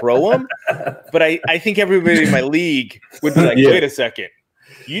can throw them. But I think everybody in my league would be like, wait a second,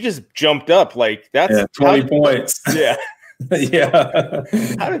 you just jumped up. Like, that's 20 points. Yeah. Yeah.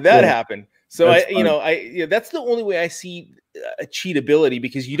 How did that happen? So that's the only way I see a cheatability,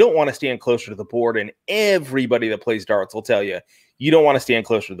 because you don't want to stand closer to the board, and everybody that plays darts will tell you don't want to stand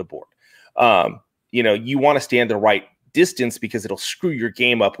closer to the board. You want to stand the right distance because it'll screw your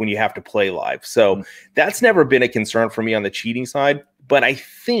game up when you have to play live. So that's never been a concern for me on the cheating side. But I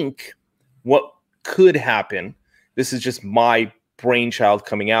think what could happen, this is just my brainchild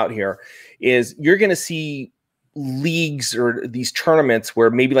coming out here, is you're going to see leagues or these tournaments where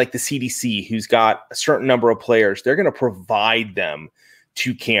maybe like the CDC, who's got a certain number of players, they're going to provide them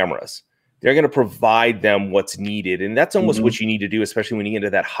 2 cameras. They're going to provide them what's needed. And that's almost what you need to do, especially when you get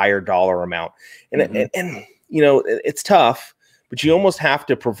into that higher dollar amount. And, and it's tough, but you almost have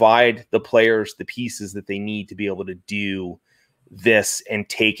to provide the players the pieces that they need to be able to do this and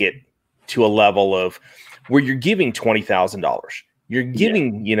take it to a level of where you're giving $20,000. You're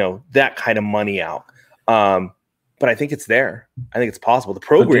giving, that kind of money out. But I think it's there. I think it's possible. The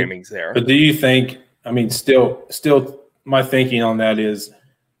programming's there. But do you think, still my thinking on that is,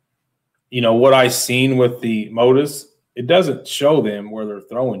 what I've seen with the Modus, it doesn't show them where they're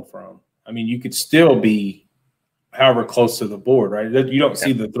throwing from. You could still be however close to the board, right? You don't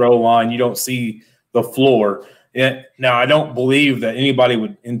see the throw line. You don't see the floor. Now, I don't believe that anybody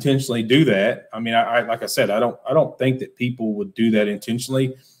would intentionally do that. Like I said, I don't think that people would do that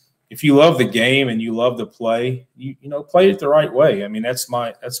intentionally. If you love the game and you love to play, play it the right way. That's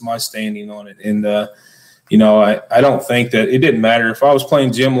my standing on it. And I don't think that it didn't matter if I was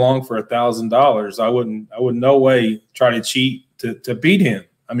playing Jim Long for $1,000. I would no way try to cheat to beat him.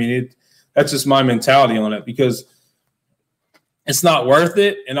 That's just my mentality on it, because it's not worth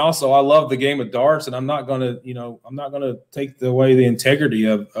it. And also, I love the game of darts, and I'm not gonna take away the integrity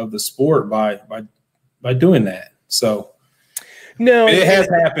of the sport by doing that. So. No, it has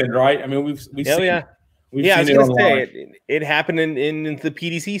happened, right? We've seen it. I was going to say it happened in the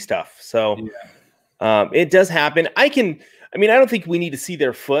PDC stuff. So it does happen. I don't think we need to see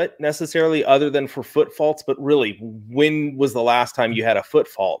their foot necessarily, other than for foot faults. But really, when was the last time you had a foot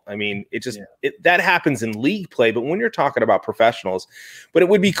fault? That happens in league play. But when you're talking about professionals, but it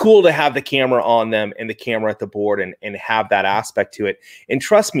would be cool to have the camera on them and the camera at the board and have that aspect to it. And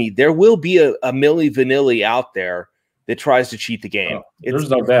trust me, there will be a Milli Vanilli out there that tries to cheat the game. There's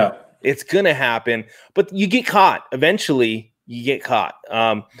no doubt. It's going to happen, but you get caught. Eventually, you get caught.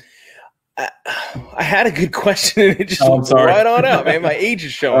 I had a good question, and it just went right on up. Man, my age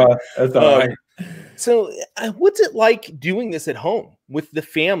is showing. That's all right. So what's it like doing this at home with the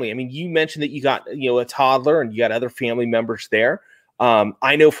family? You mentioned that you got a toddler and you got other family members there.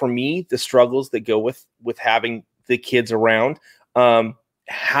 I know for me, the struggles that go with having the kids around.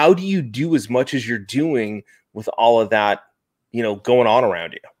 How do you do as much as you're doing with all of that, going on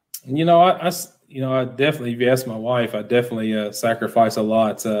around you? I definitely, if you ask my wife, I definitely sacrifice a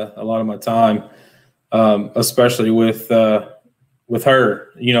lot of my time, especially with her,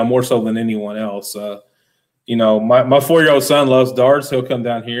 more so than anyone else. My 4-year-old son loves darts. He'll come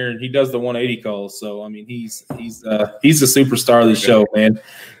down here and he does the 180 calls. So, he's the superstar of the show, man.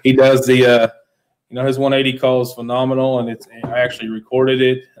 He does the, his 180 call is phenomenal, and I actually recorded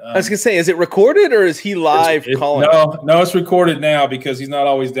it. I was gonna say, is it recorded or is he live calling? No, it's recorded now because he's not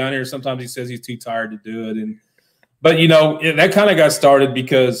always down here. Sometimes he says he's too tired to do it, but that kind of got started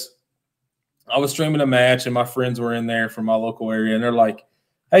because I was streaming a match and my friends were in there from my local area, and they're like,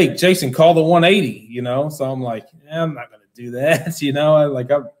 "Hey, Jason, call the 180." So I'm like, I'm not gonna do that.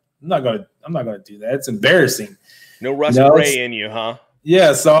 I'm not gonna do that. It's embarrassing. No Russ Gray in you, huh?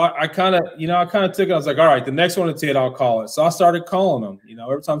 Yeah, so I kind of took it. I was like, all right, the next one that's hit, I'll call it. So I started calling them.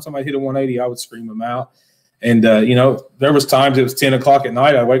 Every time somebody hit a 180, I would scream them out. And there was times it was 10 o'clock at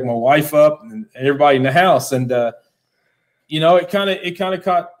night. I'd wake my wife up and everybody in the house, and it kind of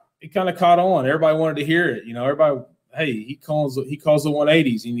caught on. Everybody wanted to hear it. Everybody, hey, he calls the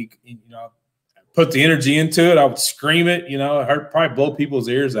 180s, and put the energy into it. I would scream it. I'd probably blow people's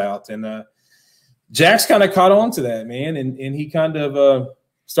ears out, and Jack's kind of caught on to that, man, and he kind of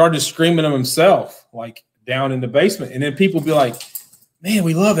started screaming them himself, like down in the basement. And then people be like, man,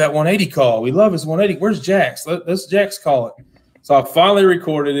 we love that 180 call. We love his 180. Where's Jack's? Let's Jack's call it. So I finally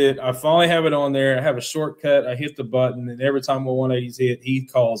recorded it. I finally have it on there. I have a shortcut. I hit the button, and every time a 180's hit, he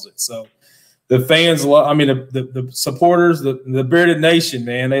calls it. So the fans love, the supporters, the Bearded Nation,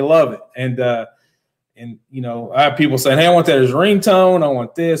 man, they love it. And I have people saying, hey, I want that as a ringtone. I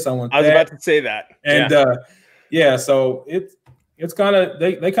want this. I want that. I was about to say that. And so it's kind of,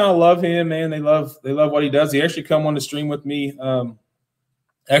 they kind of love him, man. They love what he does. He actually come on the stream with me.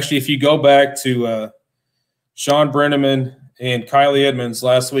 Actually, if you go back to Sean Brenneman and Kylie Edmonds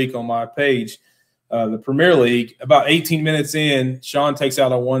last week on my page, the Premier League. About 18 minutes in, Sean takes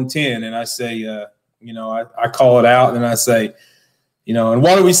out a 110, and I say, you know, I call it out, and I say, you know, and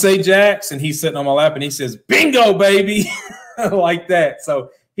what do we say, Jax? And he's sitting on my lap, and he says, "Bingo, baby," like that.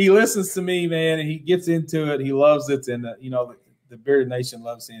 So he listens to me, man, and he gets into it. He loves it, and you know, the Bearded Nation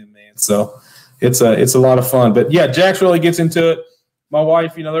loves him, man. So it's a lot of fun. But yeah, Jax really gets into it. My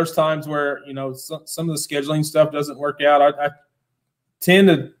wife, you know, there's times where, you know, some of the scheduling stuff doesn't work out. I tend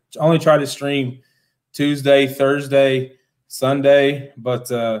to only try to stream Tuesday, Thursday, Sunday, but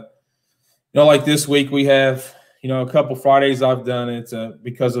you know, like this week we have, you know, a couple Fridays I've done it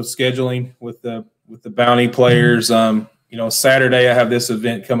because of scheduling with the bounty players. You know, Saturday I have this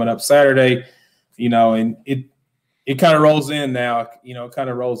event coming up Saturday, you know, and it kind of rolls in now, you know, it kind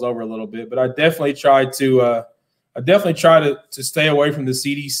of rolls over a little bit, but I definitely try to stay away from the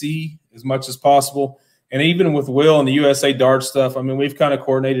CDC as much as possible. And even with Will and the USA Dart stuff, I mean, we've kind of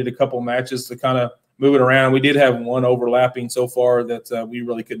coordinated a couple matches to kind of move it around. We did have one overlapping so far that we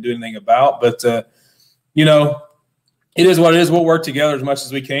really couldn't do anything about. But, you know, it is what it is. We'll work together as much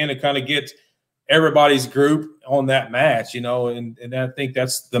as we can to kind of get everybody's group on that match, you know, and I think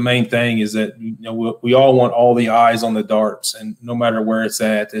that's the main thing is that, you know, we all want all the eyes on the darts, and no matter where it's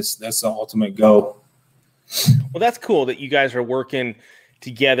at, that's the ultimate goal. Well, that's cool that you guys are working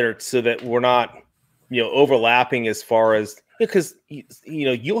together so that we're not, you know, overlapping as far as, because, you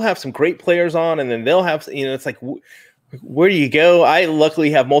know, you'll have some great players on, and then they'll have, you know, it's like, where do you go? I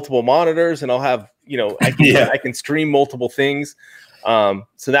luckily have multiple monitors, and I'll have, you know, I can stream multiple things.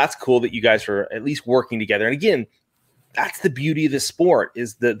 So that's cool that you guys are at least working together. And again, that's the beauty of the sport,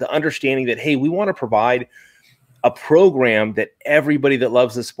 is the understanding that, hey, we want to provide a program that everybody that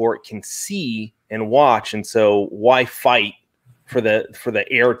loves the sport can see and watch. And so why fight for the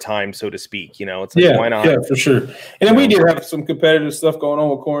airtime, so to speak? You know, it's like, why not? Yeah, for sure. And then we did have some competitive stuff going on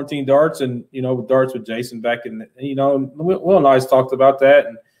with quarantine darts, and, you know, with darts with Jason back in, you know, Will and I talked about that,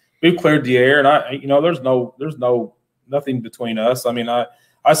 and we've cleared the air, and you know, there's nothing between us. I mean, I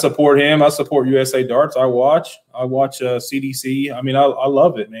support him. I support USA Darts. I watch CDC. I mean, I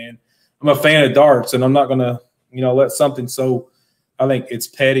love it, man. I'm a fan of darts, and I'm not going to, you know, let something so, I think it's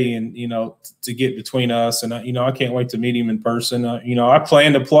petty and, you know, to get between us. And, you know, I can't wait to meet him in person. You know, I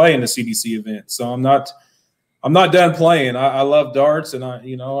plan to play in the CDC event, so I'm not done playing. I love darts, and I'm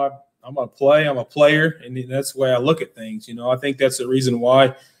going to play. I'm a player, and that's the way I look at things. You know, I think that's the reason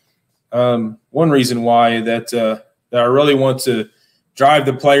why, one reason why that I really want to drive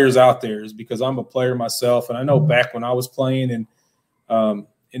the players out there is because I'm a player myself. And I know back when I was playing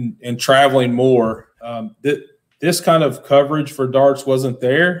and traveling more, this kind of coverage for darts wasn't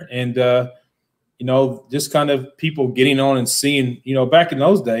there. And, you know, just kind of people getting on and seeing, you know, back in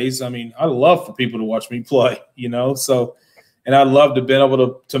those days, I mean, I love for people to watch me play, you know, so, and I'd love to have been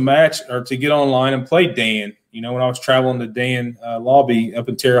able to match or to get online and play Dan, you know, when I was traveling to Dan lobby up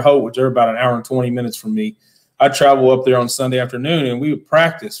in Terre Haute, which are about an hour and 20 minutes from me. I'd travel up there on Sunday afternoon, and we would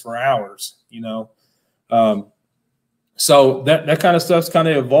practice for hours, you know. So that kind of stuff's kind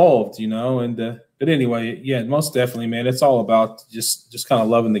of evolved, you know. And but anyway, yeah, most definitely, man. It's all about just kind of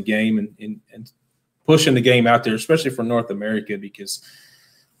loving the game and pushing the game out there, especially for North America, because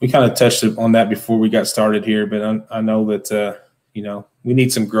we kind of touched on that before we got started here. But I know that you know, we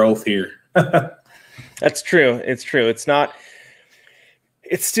need some growth here. That's true. It's true.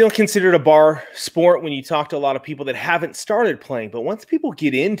 It's still considered a bar sport when you talk to a lot of people that haven't started playing. But once people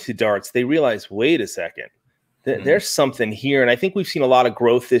get into darts, they realize, wait a second, there's something here. And I think we've seen a lot of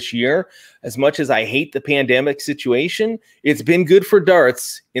growth this year. As much as I hate the pandemic situation, it's been good for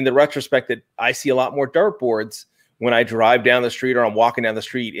darts in the retrospect that I see a lot more dartboards when I drive down the street or I'm walking down the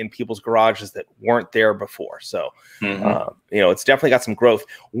street in people's garages that weren't there before. So, you know, it's definitely got some growth.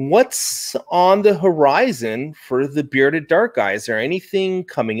 What's on the horizon for the Bearded Dart guy? Is there anything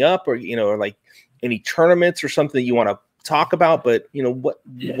coming up, or, you know, or like any tournaments or something that you want to talk about? But, you know, what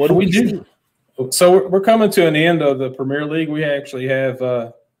do we do? So we're coming to an end of the Premier League. We actually have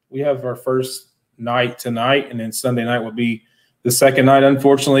our first night tonight, and then Sunday night will be the second night.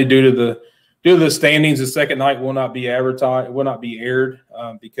 Unfortunately, due to the standings, the second night will not be advertised. It will not be aired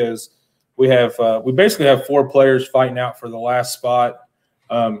because we basically have 4 players fighting out for the last spot.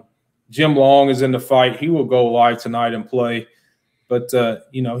 Jim Long is in the fight. He will go live tonight and play, but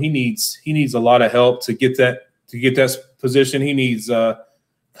you know, he needs a lot of help to get that position. He needs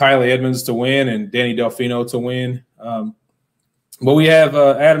Kylie Edmonds to win and Danny Delfino to win. But we have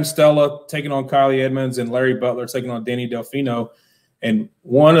Adam Stella taking on Kylie Edmonds and Larry Butler taking on Danny Delfino. And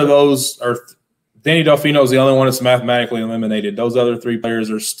one of those, or Danny Delfino is the only one that's mathematically eliminated. Those other 3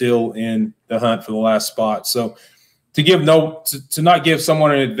 players are still in the hunt for the last spot. So to not give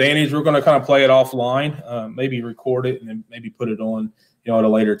someone an advantage, we're going to kind of play it offline, maybe record it and then maybe put it on, at a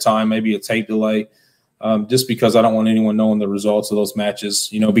later time, maybe a tape delay, just because I don't want anyone knowing the results of those matches,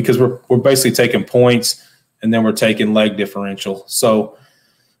 because we're basically taking points and then we're taking leg differential. So,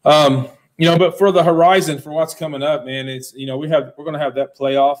 but for the horizon, for what's coming up, man, it's, we're going to have that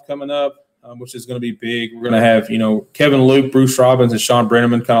playoff coming up, which is going to be big. We're going to have, Kevin Luke, Bruce Robbins, and Sean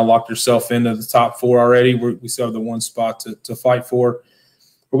Brenneman kind of locked themselves into the top 4 already. We still have the one spot to fight for.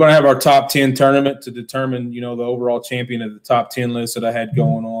 We're going to have our top 10 tournament to determine, the overall champion of the top 10 list that I had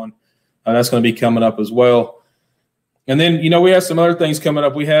going on. That's going to be coming up as well. And then, we have some other things coming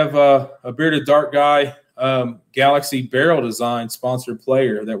up. We have a bearded dart guy, Galaxy Barrel Design sponsored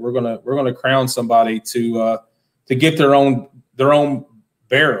player that we're gonna crown somebody to get their own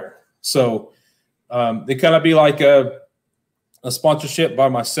barrel. So they kind of be like a sponsorship by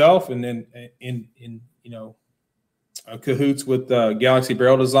myself, and then in cahoots with Galaxy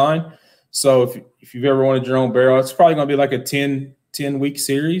Barrel Design. So if you've ever wanted your own barrel, it's probably going to be like a 10-week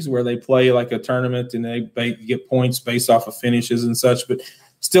series where they play like a tournament and they get points based off of finishes and such. But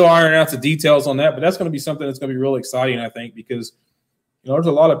still ironing out the details on that. But that's going to be something that's going to be really exciting, I think, because there's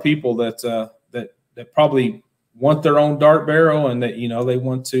a lot of people that probably want their own dart barrel and that they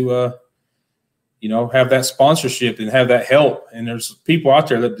want to have that sponsorship and have that help. And there's people out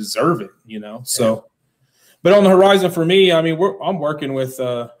there that deserve it. So. But on the horizon for me, I mean, I'm working with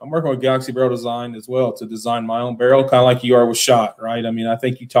Galaxy Barrel Design as well to design my own barrel, kind of like you are with Shot, right? I mean, I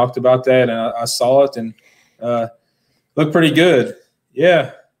think you talked about that, and I saw it, and looked pretty good.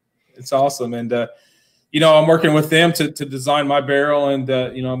 Yeah, it's awesome, and I'm working with them to design my barrel, and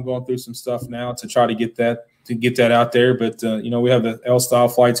I'm going through some stuff now to try to get that out there. But we have the L style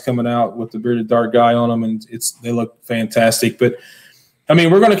flights coming out with the bearded dart guy on them, and they look fantastic, but. I mean,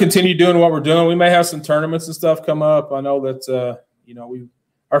 we're going to continue doing what we're doing. We may have some tournaments and stuff come up. I know that,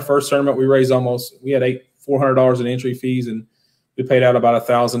 our first tournament, we had $400 in entry fees, and we paid out about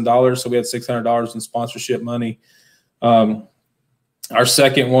 $1,000. So we had $600 in sponsorship money. Our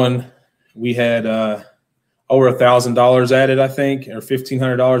second one, we had over $1,000 added, I think, or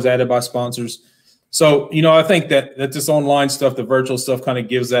 $1,500 added by sponsors. So, I think that this online stuff, the virtual stuff, kind of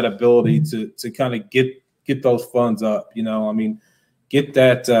gives that ability to kind of get those funds up. I mean, get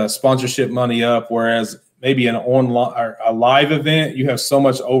that sponsorship money up, whereas maybe an online or a live event, you have so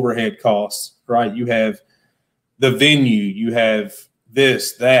much overhead costs, right? You have the venue, you have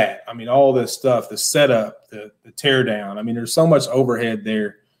this, that. I mean, all this stuff, the setup, the tear down. I mean, there's so much overhead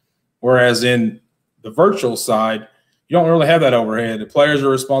there. Whereas in the virtual side, you don't really have that overhead. The players are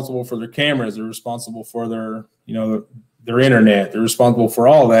responsible for their cameras. They're responsible for their internet. They're responsible for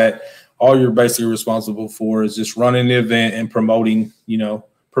all that. All you're basically responsible for is just running the event and promoting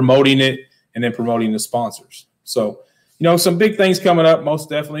it and then promoting the sponsors. So, some big things coming up, most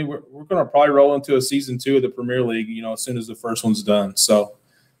definitely. We're going to probably roll into a season 2 of the Premier League, as soon as the first one's done. So,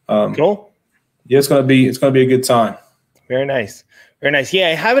 cool. Yeah, it's going to be a good time. Very nice. Very nice.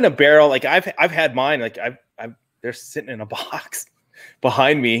 Yeah, having a barrel, like I've had mine, like they're sitting in a box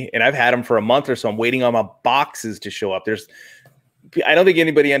behind me, and I've had them for a month or so. I'm waiting on my boxes to show up. I don't think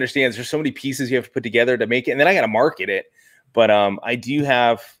anybody understands. There's so many pieces you have to put together to make it, and then I got to market it. But I do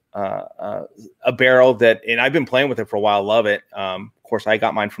have a barrel and I've been playing with it for a while. Love it. Of course, I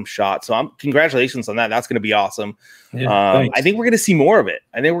got mine from Shot, so congratulations on that. That's going to be awesome. Yeah, I think we're going to see more of it.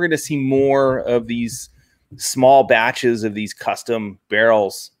 I think we're going to see more of these small batches of these custom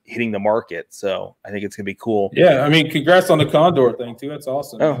barrels hitting the market. So I think it's going to be cool. Yeah, I mean, congrats on the Condor thing too. That's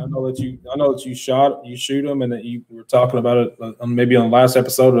awesome. Oh. I know that you shoot them, and that you were talking about it maybe on the last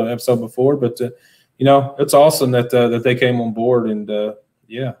episode or the episode before. But it's awesome that they came on board, and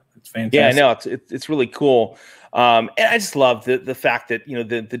yeah, it's fantastic. Yeah, I know it's really cool. And I just love the fact that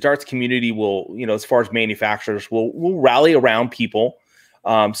the darts community will, as far as manufacturers, will rally around people.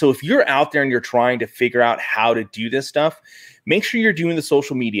 So if you're out there and you're trying to figure out how to do this stuff, make sure you're doing the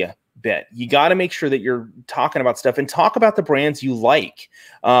social media bit. You got to make sure that you're talking about stuff and talk about the brands you like.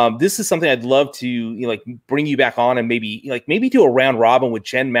 This is something I'd love to bring you back on and maybe do a round robin with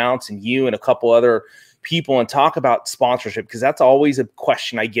Jen Mounts and you and a couple other people and talk about sponsorship, because that's always a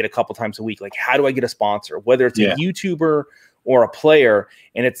question I get a couple times a week. Like, how do I get a sponsor, whether it's a YouTuber or a player?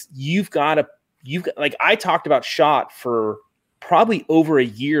 And I talked about Shot for probably over a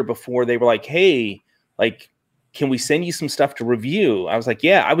year before they were like, hey, can we send you some stuff to review? I was like,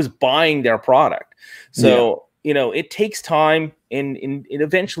 yeah, I was buying their product. So, it takes time and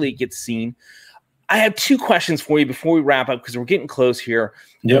eventually it gets seen. I have 2 questions for you before we wrap up, because we're getting close here.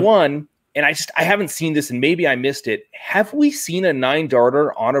 Yep. One, and I haven't seen this and maybe I missed it. Have we seen a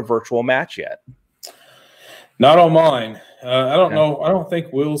 9-darter on a virtual match yet? Not on mine. I don't know. I don't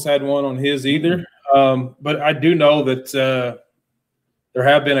think Will's had one on his either. But I do know that there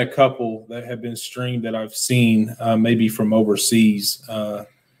have been a couple that have been streamed that I've seen, maybe from overseas.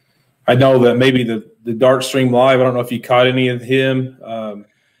 I know that maybe the Dart Stream Live, I don't know if you caught any of him. I've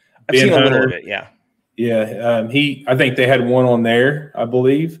seen a little of it, yeah. Yeah, I think they had one on there, I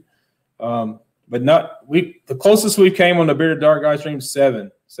believe. But the closest we came on the Bearded Dart Guy stream,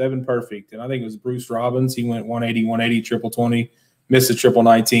 7 perfect. And I think it was Bruce Robbins. He went 180, 180, triple 20, missed a triple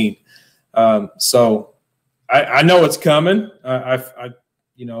 19. So I know it's coming.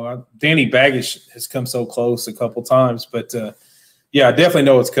 Danny Baggage has come so close a couple times, but yeah, I definitely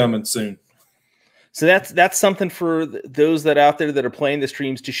know it's coming soon. So that's something for those that out there that are playing the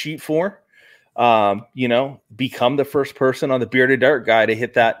streams to shoot for. Become the first person on the Bearded Dart Guy to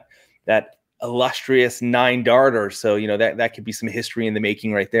hit that illustrious 9 darter. So that could be some history in the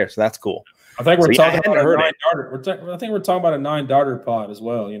making right there. So that's cool. I think we're talking about a 9 darter. I think we're talking about a 9 darter pod as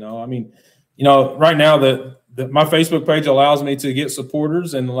well. I mean, right now my Facebook page allows me to get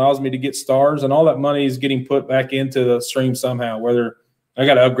supporters and allows me to get stars, and all that money is getting put back into the stream somehow. Whether I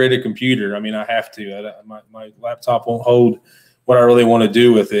got to upgrade a computer, I mean, I have to. My laptop won't hold what I really want to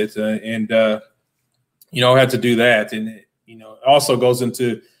do with it, I had to do that, and it also goes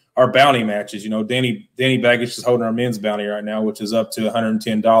into our bounty matches. Danny Baggage is holding our men's bounty right now, which is up to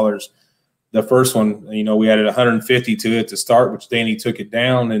 $110. The first one, we added 150 to it to start, which Danny took it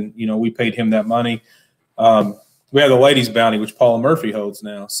down, and we paid him that money. We have the ladies bounty, which Paula Murphy holds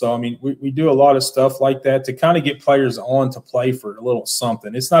now. So I mean, we do a lot of stuff like that to kind of get players on to play for a little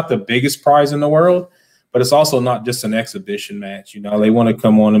something. It's not the biggest prize in the world, but it's also not just an exhibition match. They want to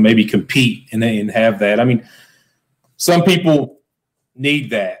come on and maybe compete and have that. I mean, some people need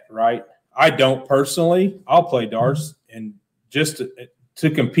that, right? I don't personally. I'll play darts, and just to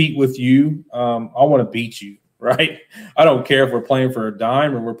compete with you, I want to beat you, right? I don't care if we're playing for a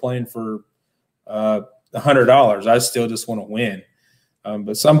dime or we're playing for $100. I still just want to win.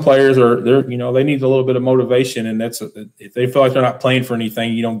 But some players they need a little bit of motivation, and if they feel like they're not playing for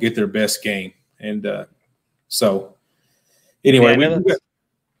anything, you don't get their best game. And so anyway,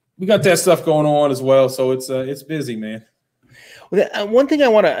 we got that stuff going on as well. So it's busy, man. Well, one thing I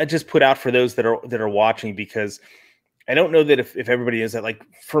want to just put out for those that are watching, because I don't know that if everybody is that, like,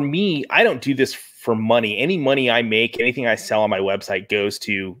 for me, I don't do this for money. Any money I make, anything I sell on my website goes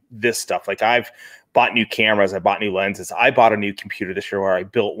to this stuff. Like, I've bought new cameras, I bought new lenses, I bought a new computer this year where I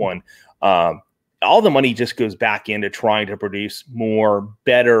built one. All the money just goes back into trying to produce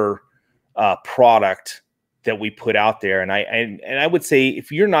better product that we put out there. And I would say,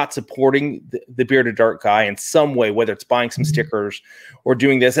 if you're not supporting the Bearded Dart Guy in some way, whether it's buying some stickers or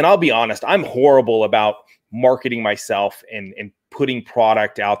doing this, and I'll be honest, I'm horrible about marketing myself and putting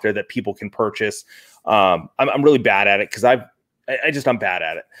product out there that people can purchase. I'm really bad at it, because I'm bad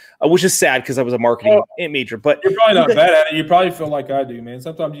at it, which is sad, because I was a marketing major. But you're probably not bad at it. You probably feel like I do, man.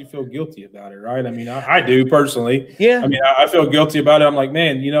 Sometimes you feel guilty about it, right? I mean, I do personally. Yeah. I mean, I feel guilty about it. I'm like,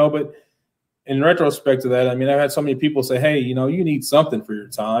 man, but in retrospect to that, I mean, I've had so many people say, hey, you need something for your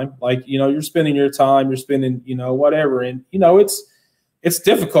time. Like, you're spending your time, you're spending, whatever. And, it's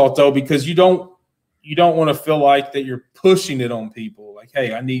difficult though, because you don't want to feel like that you're pushing it on people. Like,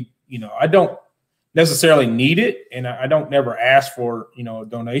 hey, I need, I don't necessarily need it, and I don't never ask for a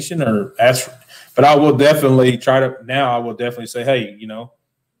donation or but I will definitely say, hey,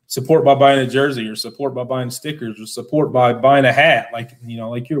 support by buying a jersey, or support by buying stickers, or support by buying a hat, like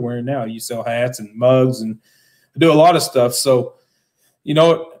you're wearing now. You sell hats and mugs and do a lot of stuff. So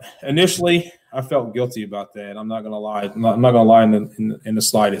initially I felt guilty about that. I'm not gonna lie. I'm not gonna lie in the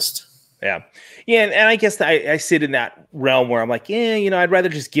slightest. Yeah. And I guess I sit in that realm where I'm like, I'd rather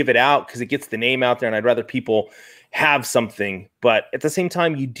just give it out, because it gets the name out there, and I'd rather people have something. But at the same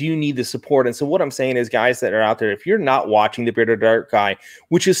time, you do need the support. And so what I'm saying is, guys that are out there, if you're not watching the Bearded Dart Guy,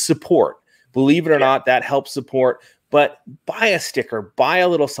 which is support, believe it or not, that helps support. But buy a sticker, buy a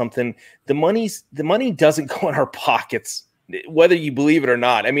little something. The money doesn't go in our pockets, whether you believe it or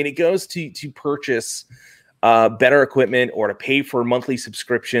not. I mean, it goes to purchase better equipment, or to pay for monthly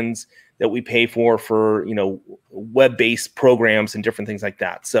subscriptions that we pay for web-based programs and different things like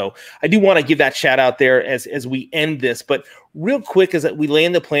that. So I do want to give that shout out there as we end this. But real quick, as we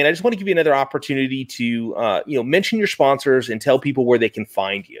land the plane, I just want to give you another opportunity to mention your sponsors and tell people where they can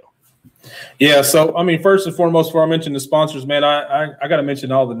find you. Yeah. So I mean, first and foremost, before I mention the sponsors, man, I got to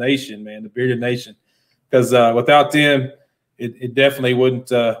mention all the nation, man, the Bearded Nation, because without them, it definitely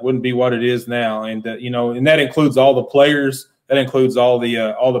wouldn't be what it is now. And and that includes all the players. That includes all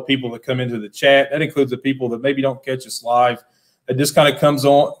the people that come into the chat. That includes the people that maybe don't catch us live. that just kind of comes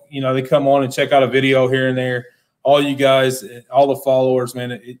on. You know, they come on and check out a video here and there. All you guys, all the followers,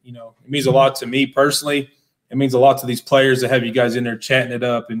 man, it means a lot to me personally. It means a lot to these players to have you guys in there chatting it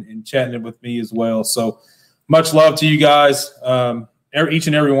up and chatting it with me as well. So much love to you guys, each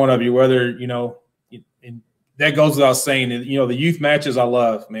and every one of you, whether, and that goes without saying. The youth matches I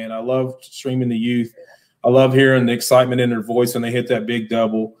love, man. I love streaming the youth. I love hearing the excitement in their voice when they hit that big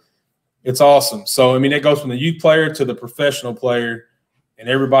double. It's awesome. So, I mean, it goes from the youth player to the professional player and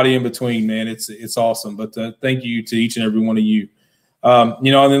everybody in between, man. It's awesome. But thank you to each and every one of you.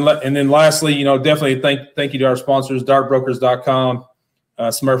 And then lastly, definitely thank you to our sponsors, dartbrokers.com,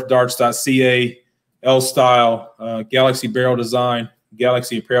 smurfdarts.ca, L Style, Galaxy Barrel Design,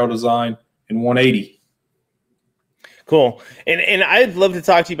 Galaxy Apparel Design, and 180. Cool. And I'd love to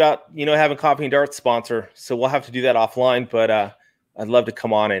talk to you about, having Coffee and Darts sponsor. So we'll have to do that offline, but I'd love to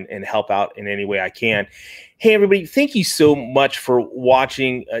come on and help out in any way I can. Hey, everybody, thank you so much for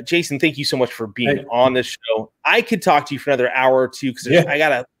watching. Jason, thank you so much for being on this show. I could talk to you for another hour or two because I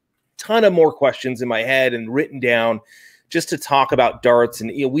got a ton of more questions in my head and written down just to talk about darts.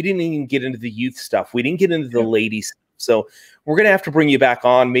 And we didn't even get into the youth stuff. We didn't get into the ladies stuff. So we're going to have to bring you back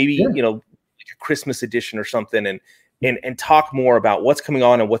on, maybe, like a Christmas edition or something, and talk more about what's coming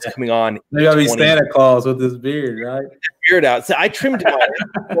on and what's coming on. Maybe I'll be Santa Claus with this beard, right? Beard out. So I trimmed mine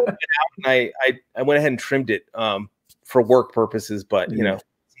and I went ahead and trimmed it for work purposes, but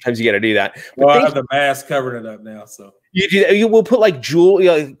sometimes you got to do that. But well, I have the mask covering it up now, so you do that. We'll put like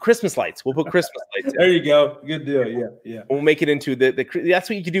Christmas lights. We'll put Christmas lights. There you go. Good deal. Yeah. We'll make it into the that's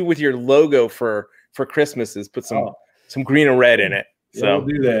what you can do with your logo for Christmas is put some green and red in it. So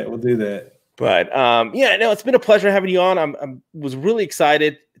we'll do that. But it's been a pleasure having you on. I was really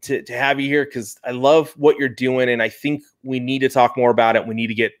excited to have you here because I love what you're doing, and I think we need to talk more about it. We need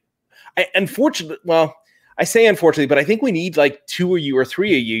to get, unfortunately, well, I say unfortunately, but I think we need like 2 of you or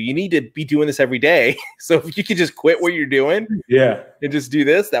 3 of you. You need to be doing this every day. So if you could just quit what you're doing, and just do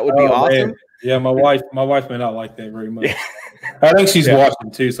this, that would be awesome. Man. Yeah, my wife may not like that very much. I think she's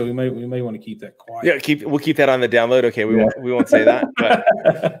watching too, so we may want to keep that quiet. Yeah, we'll keep that on the download. Okay, we won't say that.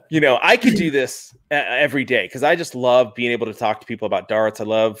 But I could do this every day because I just love being able to talk to people about darts. I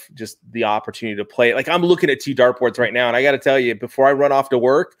love just the opportunity to play. Like I'm looking at 2 dartboards right now, and I got to tell you, before I run off to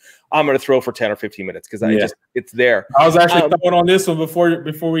work, I'm going to throw for 10 or 15 minutes because it's there. I was actually throwing on this one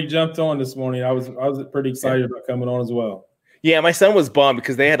before we jumped on this morning. I was pretty excited about coming on as well. Yeah, my son was bummed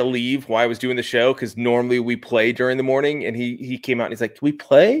because they had to leave while I was doing the show because normally we play during the morning, and he came out and he's like, "Can we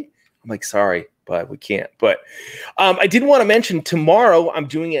play?" I'm like, "Sorry, but we can't." But I did want to mention tomorrow I'm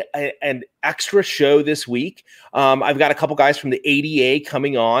doing an extra show this week. I've got a couple guys from the ADA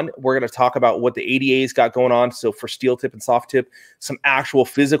coming on. We're going to talk about what the ADA's got going on. So for steel tip and soft tip, some actual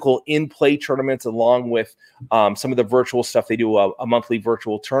physical in-play tournaments along with some of the virtual stuff. They do a monthly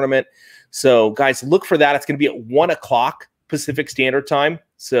virtual tournament. So guys, look for that. It's going to be at 1 o'clock. Pacific Standard Time,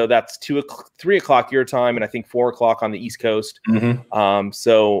 so that's 3 o'clock your time, and I think 4 o'clock on the East Coast. I've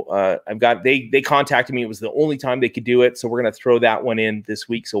got they contacted me. It was the only time they could do it, so we're going to throw that one in this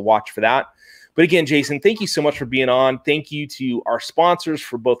week. So watch for that. But again, Jason, thank you so much for being on. Thank you to our sponsors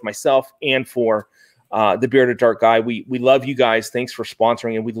for both myself and for the Bearded Dart Guy. We love you guys. Thanks for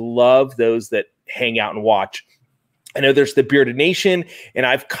sponsoring, and we love those that hang out and watch. I know there's the Bearded Nation, and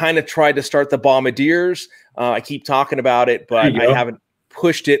I've kind of tried to start the Bombardiers. I keep talking about it, but I haven't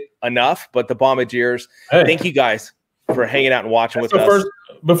pushed it enough. But the Bombardiers, thank you guys for hanging out and watching with us. First,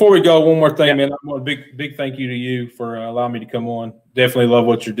 before we go, one more thing, man. I want a big thank you to you for allowing me to come on. Definitely love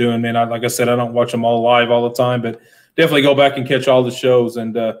what you're doing, man. Like I said, I don't watch them all live all the time, but definitely go back and catch all the shows.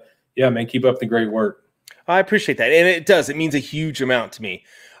 And man, keep up the great work. I appreciate that, and it does. It means a huge amount to me.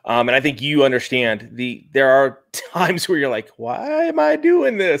 And I think you understand there are times where you're like, why am I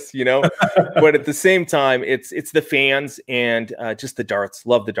doing this? But at the same time, it's the fans and just the darts.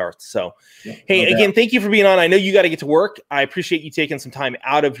 Love the darts. So, hey, again, thank you for being on. I know you got to get to work. I appreciate you taking some time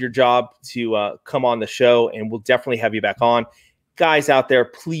out of your job to come on the show, and we'll definitely have you back on. Guys out there,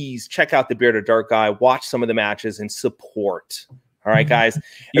 please check out the Bearded Dart Guy. Watch some of the matches and support. All right, guys.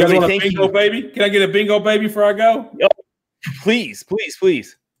 You guys want a bingo, baby? Can I get a bingo, baby, before I go? Oh, please. Bingo,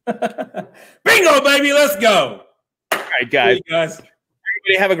 baby, let's go. All right, guys.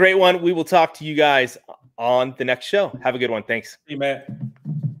 Everybody have a great one. We will talk to you guys on the next show. Have a good one. Thanks. See you, Matt.